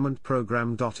Endowment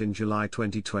Program. In July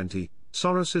 2020,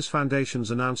 Soros's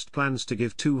foundations announced plans to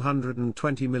give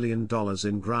 $220 million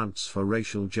in grants for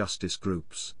racial justice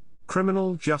groups,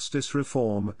 criminal justice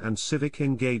reform and civic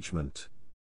engagement.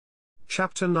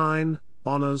 Chapter 9,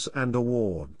 Honors and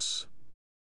Awards.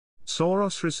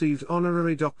 Soros received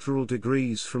honorary doctoral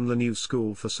degrees from the New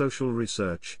School for Social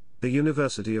Research, the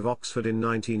University of Oxford in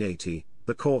 1980,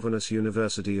 the Corvinus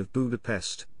University of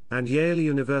Budapest, and Yale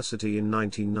University in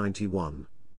 1991.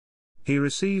 He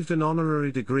received an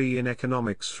honorary degree in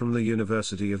economics from the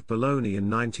University of Bologna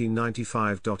in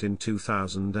 1995. In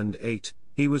 2008,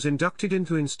 he was inducted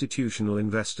into Institutional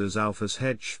Investors Alpha's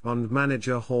Hedge Fund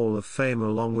Manager Hall of Fame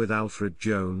along with Alfred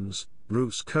Jones,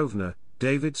 Bruce Kovner,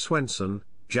 David Swenson,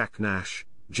 Jack Nash,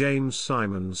 James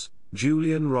Simons,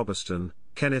 Julian Robertson,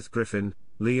 Kenneth Griffin,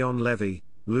 Leon Levy,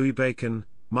 Louis Bacon,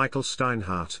 Michael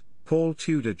Steinhardt, Paul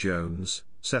Tudor Jones,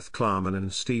 Seth Klarman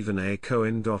and Stephen A.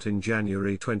 Cohen. In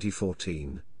January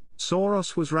 2014,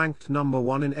 Soros was ranked number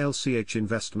 1 in LCH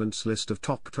Investments' list of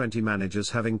top 20 managers,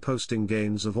 having posting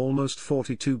gains of almost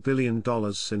 $42 billion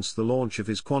since the launch of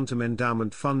his Quantum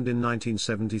Endowment Fund in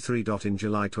 1973. In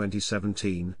July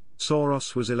 2017,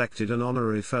 Soros was elected an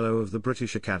honorary fellow of the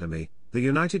British Academy, the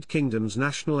United Kingdom's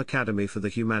National Academy for the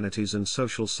Humanities and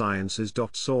Social Sciences.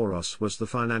 Soros was the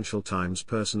Financial Times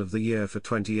Person of the Year for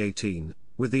 2018,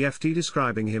 with the FT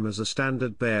describing him as a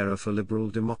standard-bearer for liberal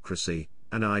democracy,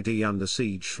 an ID under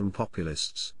siege from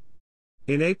populists.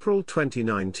 In April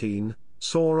 2019,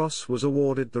 Soros was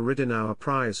awarded the Ridenauer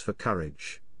Prize for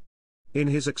Courage. In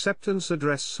his acceptance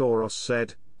address, Soros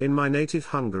said, "In my native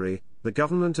Hungary, the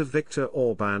government of Viktor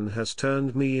Orbán has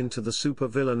turned me into the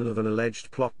supervillain of an alleged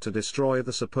plot to destroy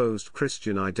the supposed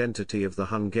Christian identity of the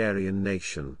Hungarian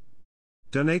nation.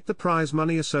 Donate the prize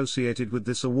money associated with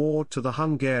this award to the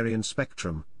Hungarian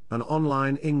Spectrum, an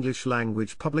online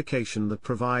English-language publication that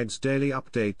provides daily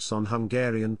updates on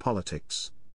Hungarian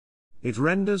politics. It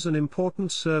renders an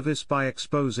important service by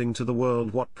exposing to the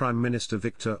world what Prime Minister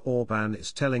Viktor Orbán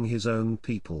is telling his own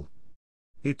people.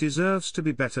 It deserves to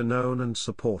be better known and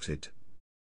supported."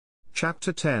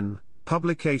 Chapter 10,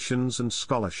 Publications and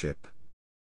Scholarship.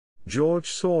 George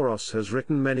Soros has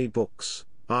written many books,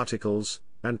 articles,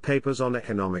 and papers on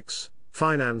economics,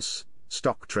 finance,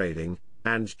 stock trading,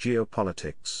 and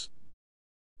geopolitics.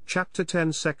 Chapter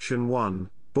 10, Section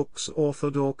 1, Books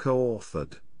authored or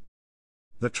co-authored.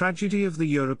 The Tragedy of the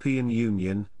European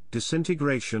Union,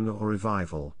 Disintegration or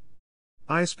Revival.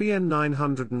 ISBN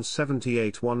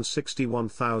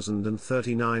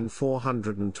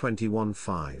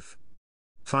 978-161,039-421-5.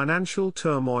 Financial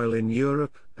Turmoil in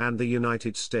Europe and the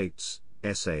United States,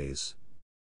 Essays.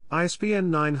 ISBN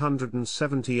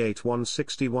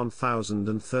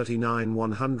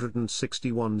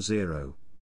 978-161,039-161-0.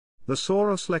 The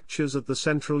Soros Lectures at the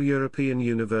Central European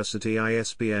University,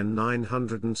 ISBN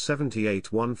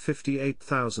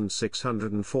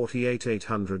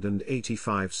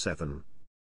 978-158,648-885-7.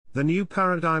 The New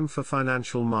Paradigm for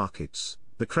Financial Markets,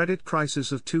 The Credit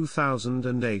Crisis of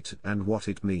 2008 and What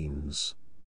It Means.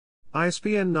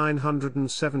 ISBN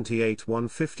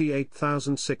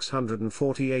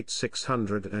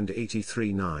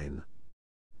 978-158,648-683-9.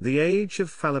 The Age of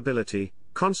Fallibility,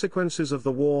 Consequences of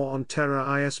the War on Terror,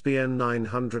 ISBN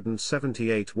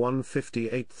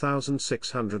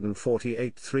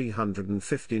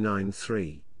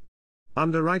 978-158,648-359-3.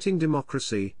 Underwriting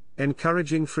Democracy,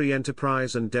 Encouraging Free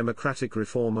Enterprise and Democratic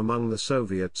Reform Among the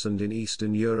Soviets and in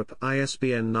Eastern Europe,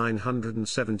 ISBN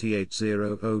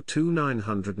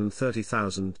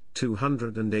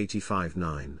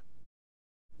 978-002-930285-9.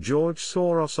 George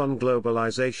Soros on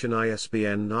Globalization,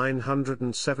 ISBN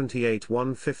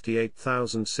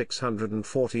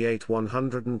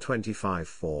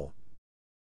 978-158648-125-4.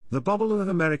 The Bubble of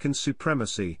American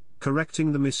Supremacy,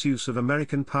 Correcting the Misuse of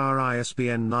American Power,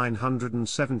 ISBN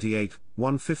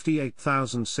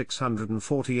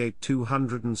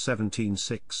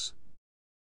 978-158-648-217-6.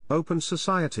 Open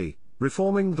Society,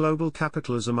 Reforming Global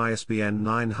Capitalism, ISBN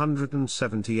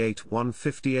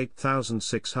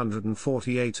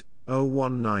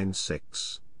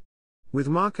 978-158-648-0196. With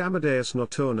Mark Amadeus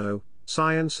Notorno,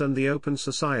 Science and the Open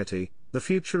Society, The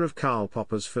Future of Karl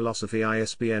Popper's Philosophy,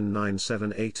 ISBN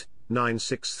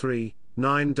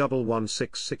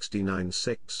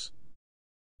 978-963-9116-696.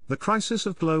 The Crisis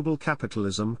of Global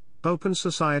Capitalism, Open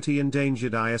Society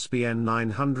Endangered, ISBN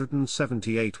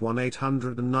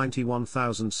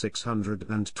 978-1891-600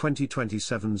 and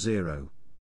 2027-0.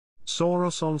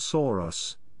 Soros on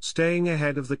Soros, Staying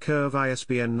Ahead of the Curve,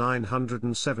 ISBN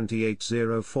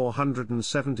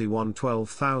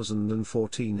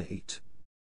 978-0471-12014-8.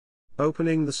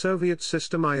 Opening the Soviet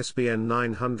System, ISBN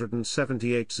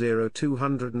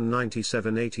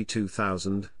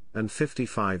 978-0297-82000 and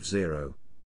 55-0.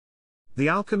 The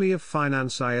Alchemy of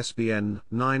Finance, ISBN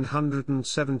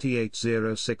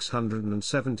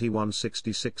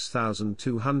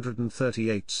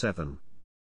 978-0671-66238-7.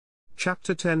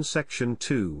 Chapter 10, Section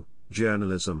 2,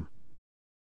 Journalism.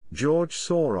 George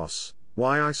Soros,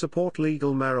 Why I Support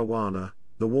Legal Marijuana,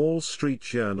 The Wall Street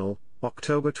Journal,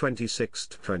 October 26,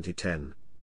 2010.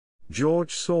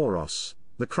 George Soros,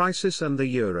 The Crisis and the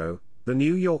Euro, The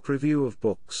New York Review of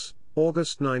Books,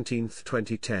 August 19,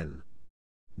 2010.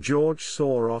 George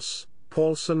Soros,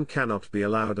 Paulson Cannot Be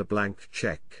Allowed a Blank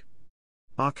Check.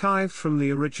 Archived from the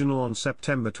original on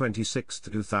September 26,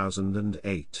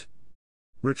 2008.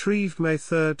 Retrieved May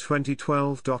 3,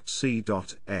 2012.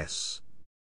 C.S.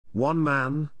 One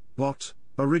Man, Bot,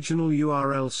 Original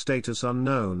URL Status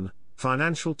Unknown,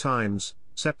 Financial Times,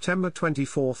 September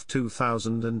 24,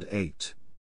 2008.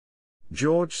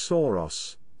 George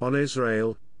Soros, On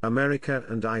Israel, America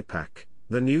and AIPAC,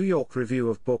 The New York Review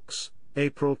of Books,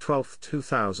 April 12,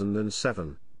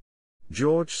 2007.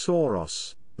 George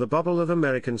Soros, The Bubble of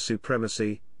American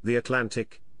Supremacy, The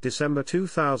Atlantic, December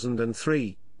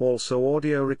 2003, also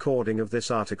audio recording of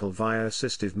this article via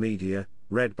assistive media,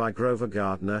 read by Grover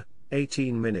Gardner,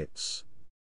 18 minutes.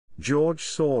 George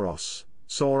Soros,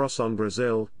 Soros on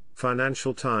Brazil,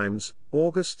 Financial Times,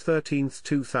 August 13,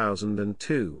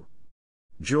 2002.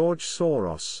 George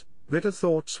Soros, Bitter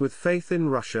Thoughts with Faith in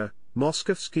Russia,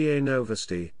 Moskovskie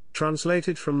Novosti,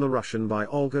 translated from the Russian by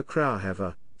Olga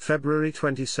Kraheva, February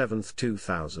 27,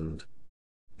 2000.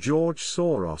 George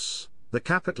Soros, The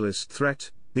Capitalist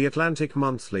Threat, The Atlantic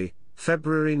Monthly,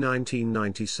 February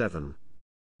 1997.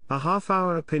 A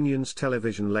half-hour opinions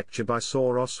television lecture by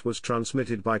Soros was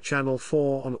transmitted by Channel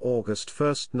 4 on August 1,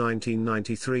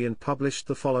 1993 and published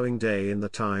the following day in the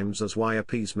Times as Why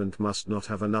Appeasement Must Not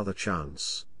Have Another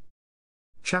Chance.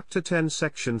 Chapter 10,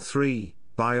 Section 3,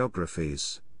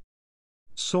 Biographies.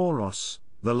 Soros,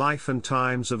 The Life and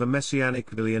Times of a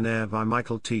Messianic Billionaire by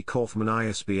Michael T. Kaufman,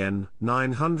 ISBN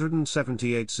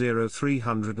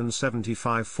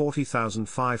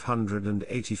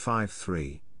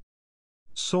 978-0375-40585-3.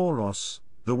 Soros,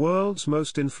 The World's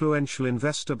Most Influential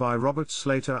Investor by Robert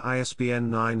Slater,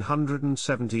 ISBN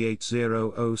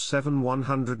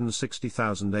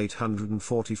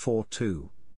 978-007-160,844-2.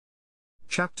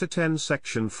 Chapter 10,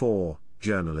 Section 4,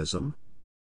 Journalism.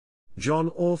 John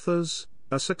Authors,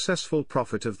 A Successful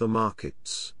Prophet of the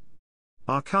Markets.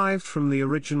 Archived from the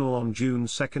original on June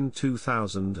 2,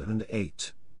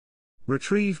 2008.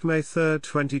 Retrieved May 3,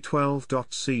 2012.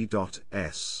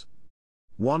 C.S.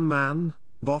 One Man,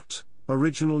 Bot,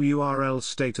 Original URL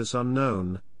Status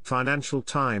Unknown, Financial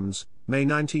Times, May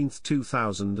 19,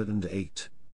 2008.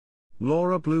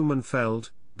 Laura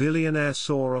Blumenfeld, Billionaire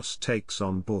Soros Takes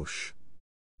on Bush.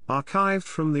 Archived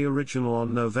from the original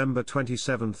on November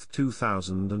 27,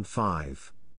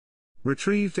 2005.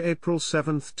 Retrieved April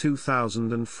 7,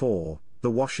 2004, The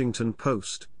Washington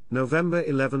Post, November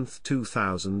 11,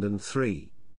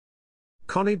 2003.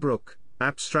 Connie Brook,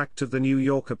 Abstract of the New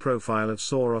Yorker Profile of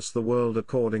Soros, The World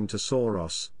According to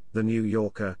Soros, The New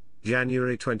Yorker,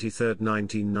 January 23,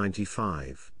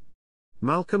 1995.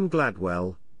 Malcolm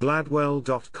Gladwell,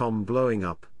 Gladwell.com, Blowing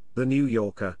Up, The New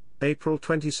Yorker, April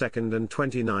 22 and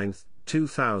 29,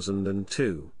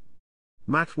 2002.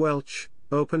 Matt Welch,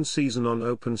 Open Season on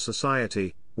Open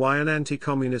Society, Why an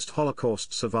Anti-Communist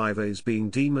Holocaust Survivor is Being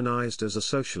Demonized as a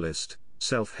Socialist,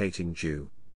 Self-Hating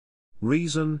Jew.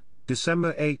 Reason,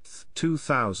 December 8,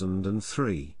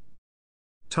 2003.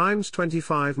 Times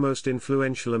 25 Most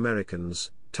Influential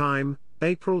Americans, Time,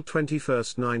 April 21,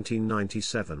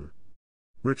 1997.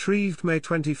 Retrieved May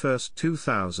 21,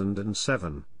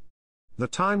 2007. The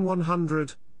Time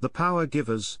 100, The Power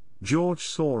Givers, George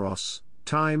Soros,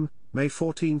 Time, May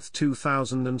 14,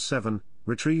 2007,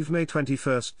 retrieved May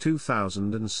 21,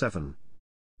 2007.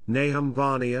 Nahum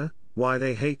Barnea, Why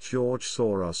They Hate George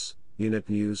Soros, Unit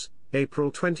News, April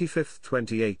 25,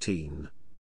 2018.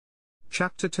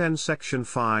 Chapter 10 Section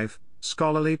 5,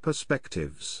 Scholarly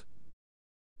Perspectives.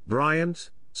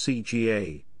 Bryant,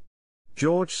 C.G.A.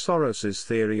 George Soros's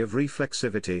Theory of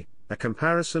Reflexivity, a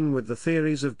comparison with the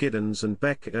theories of Giddens and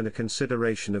Beck and a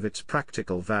consideration of its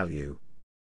practical value.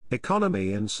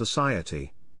 Economy and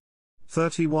Society.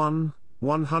 31,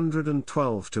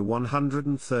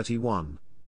 112-131.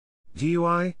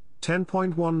 GUI,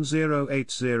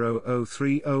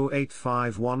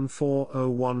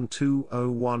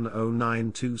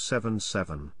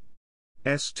 10.1080030851401201092777.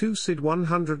 S2 SID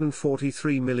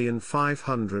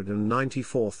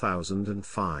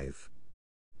 143,594,005.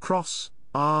 Cross,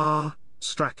 R.,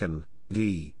 Strachan,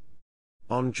 D.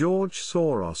 On George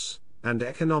Soros, and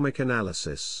Economic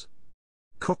Analysis.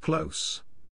 Coclos.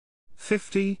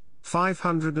 50,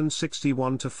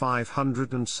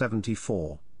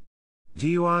 561-574.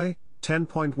 GUI,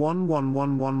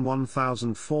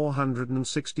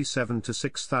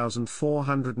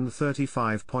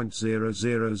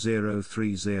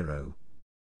 10.11111467-6435.00030.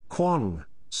 Kwong,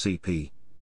 C.P.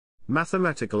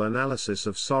 Mathematical Analysis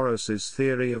of Soros's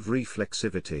Theory of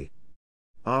Reflexivity.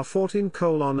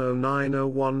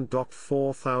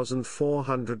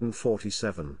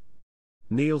 R14:0901.4447.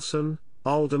 Nielsen,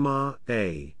 Aldemar,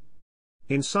 A.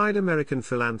 Inside American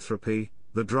Philanthropy,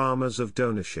 The Dramas of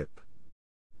Donorship.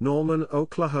 Norman,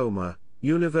 Oklahoma,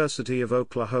 University of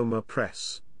Oklahoma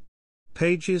Press.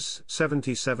 Pages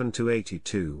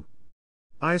 77-82.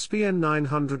 ISBN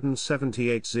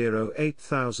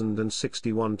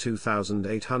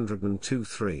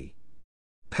 978-08061-2802-3.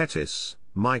 Pettis,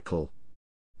 Michael.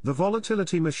 The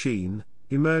Volatility Machine,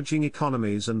 Emerging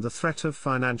Economies and the Threat of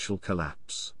Financial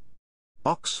Collapse.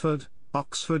 Oxford,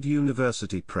 Oxford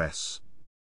University Press.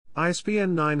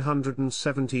 ISBN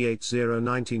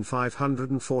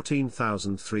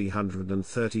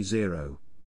 978-019-514330.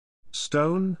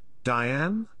 Stone,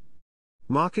 Diane?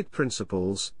 Market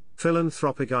Principles,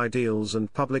 Philanthropic Ideals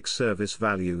and Public Service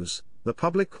Values, the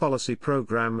Public Policy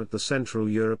Program at the Central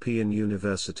European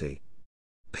University.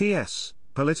 P.S.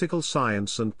 Political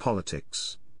Science and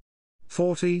Politics.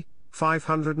 40,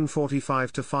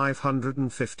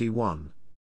 545-551.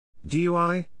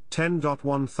 GUI,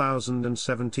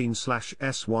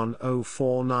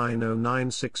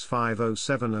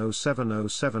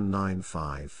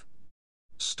 10.1017/S1049096507070795.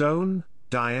 Stone,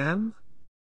 Diane?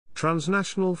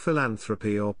 Transnational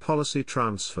Philanthropy or Policy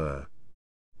Transfer.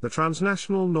 The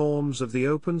Transnational Norms of the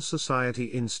Open Society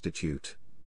Institute.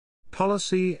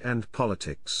 Policy and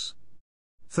Politics.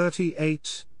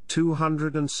 38,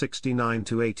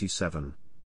 269-87.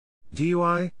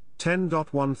 GUI,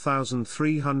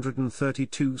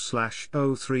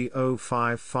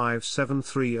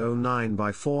 10.1332/030557309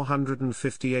 by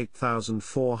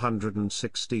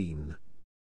 458416.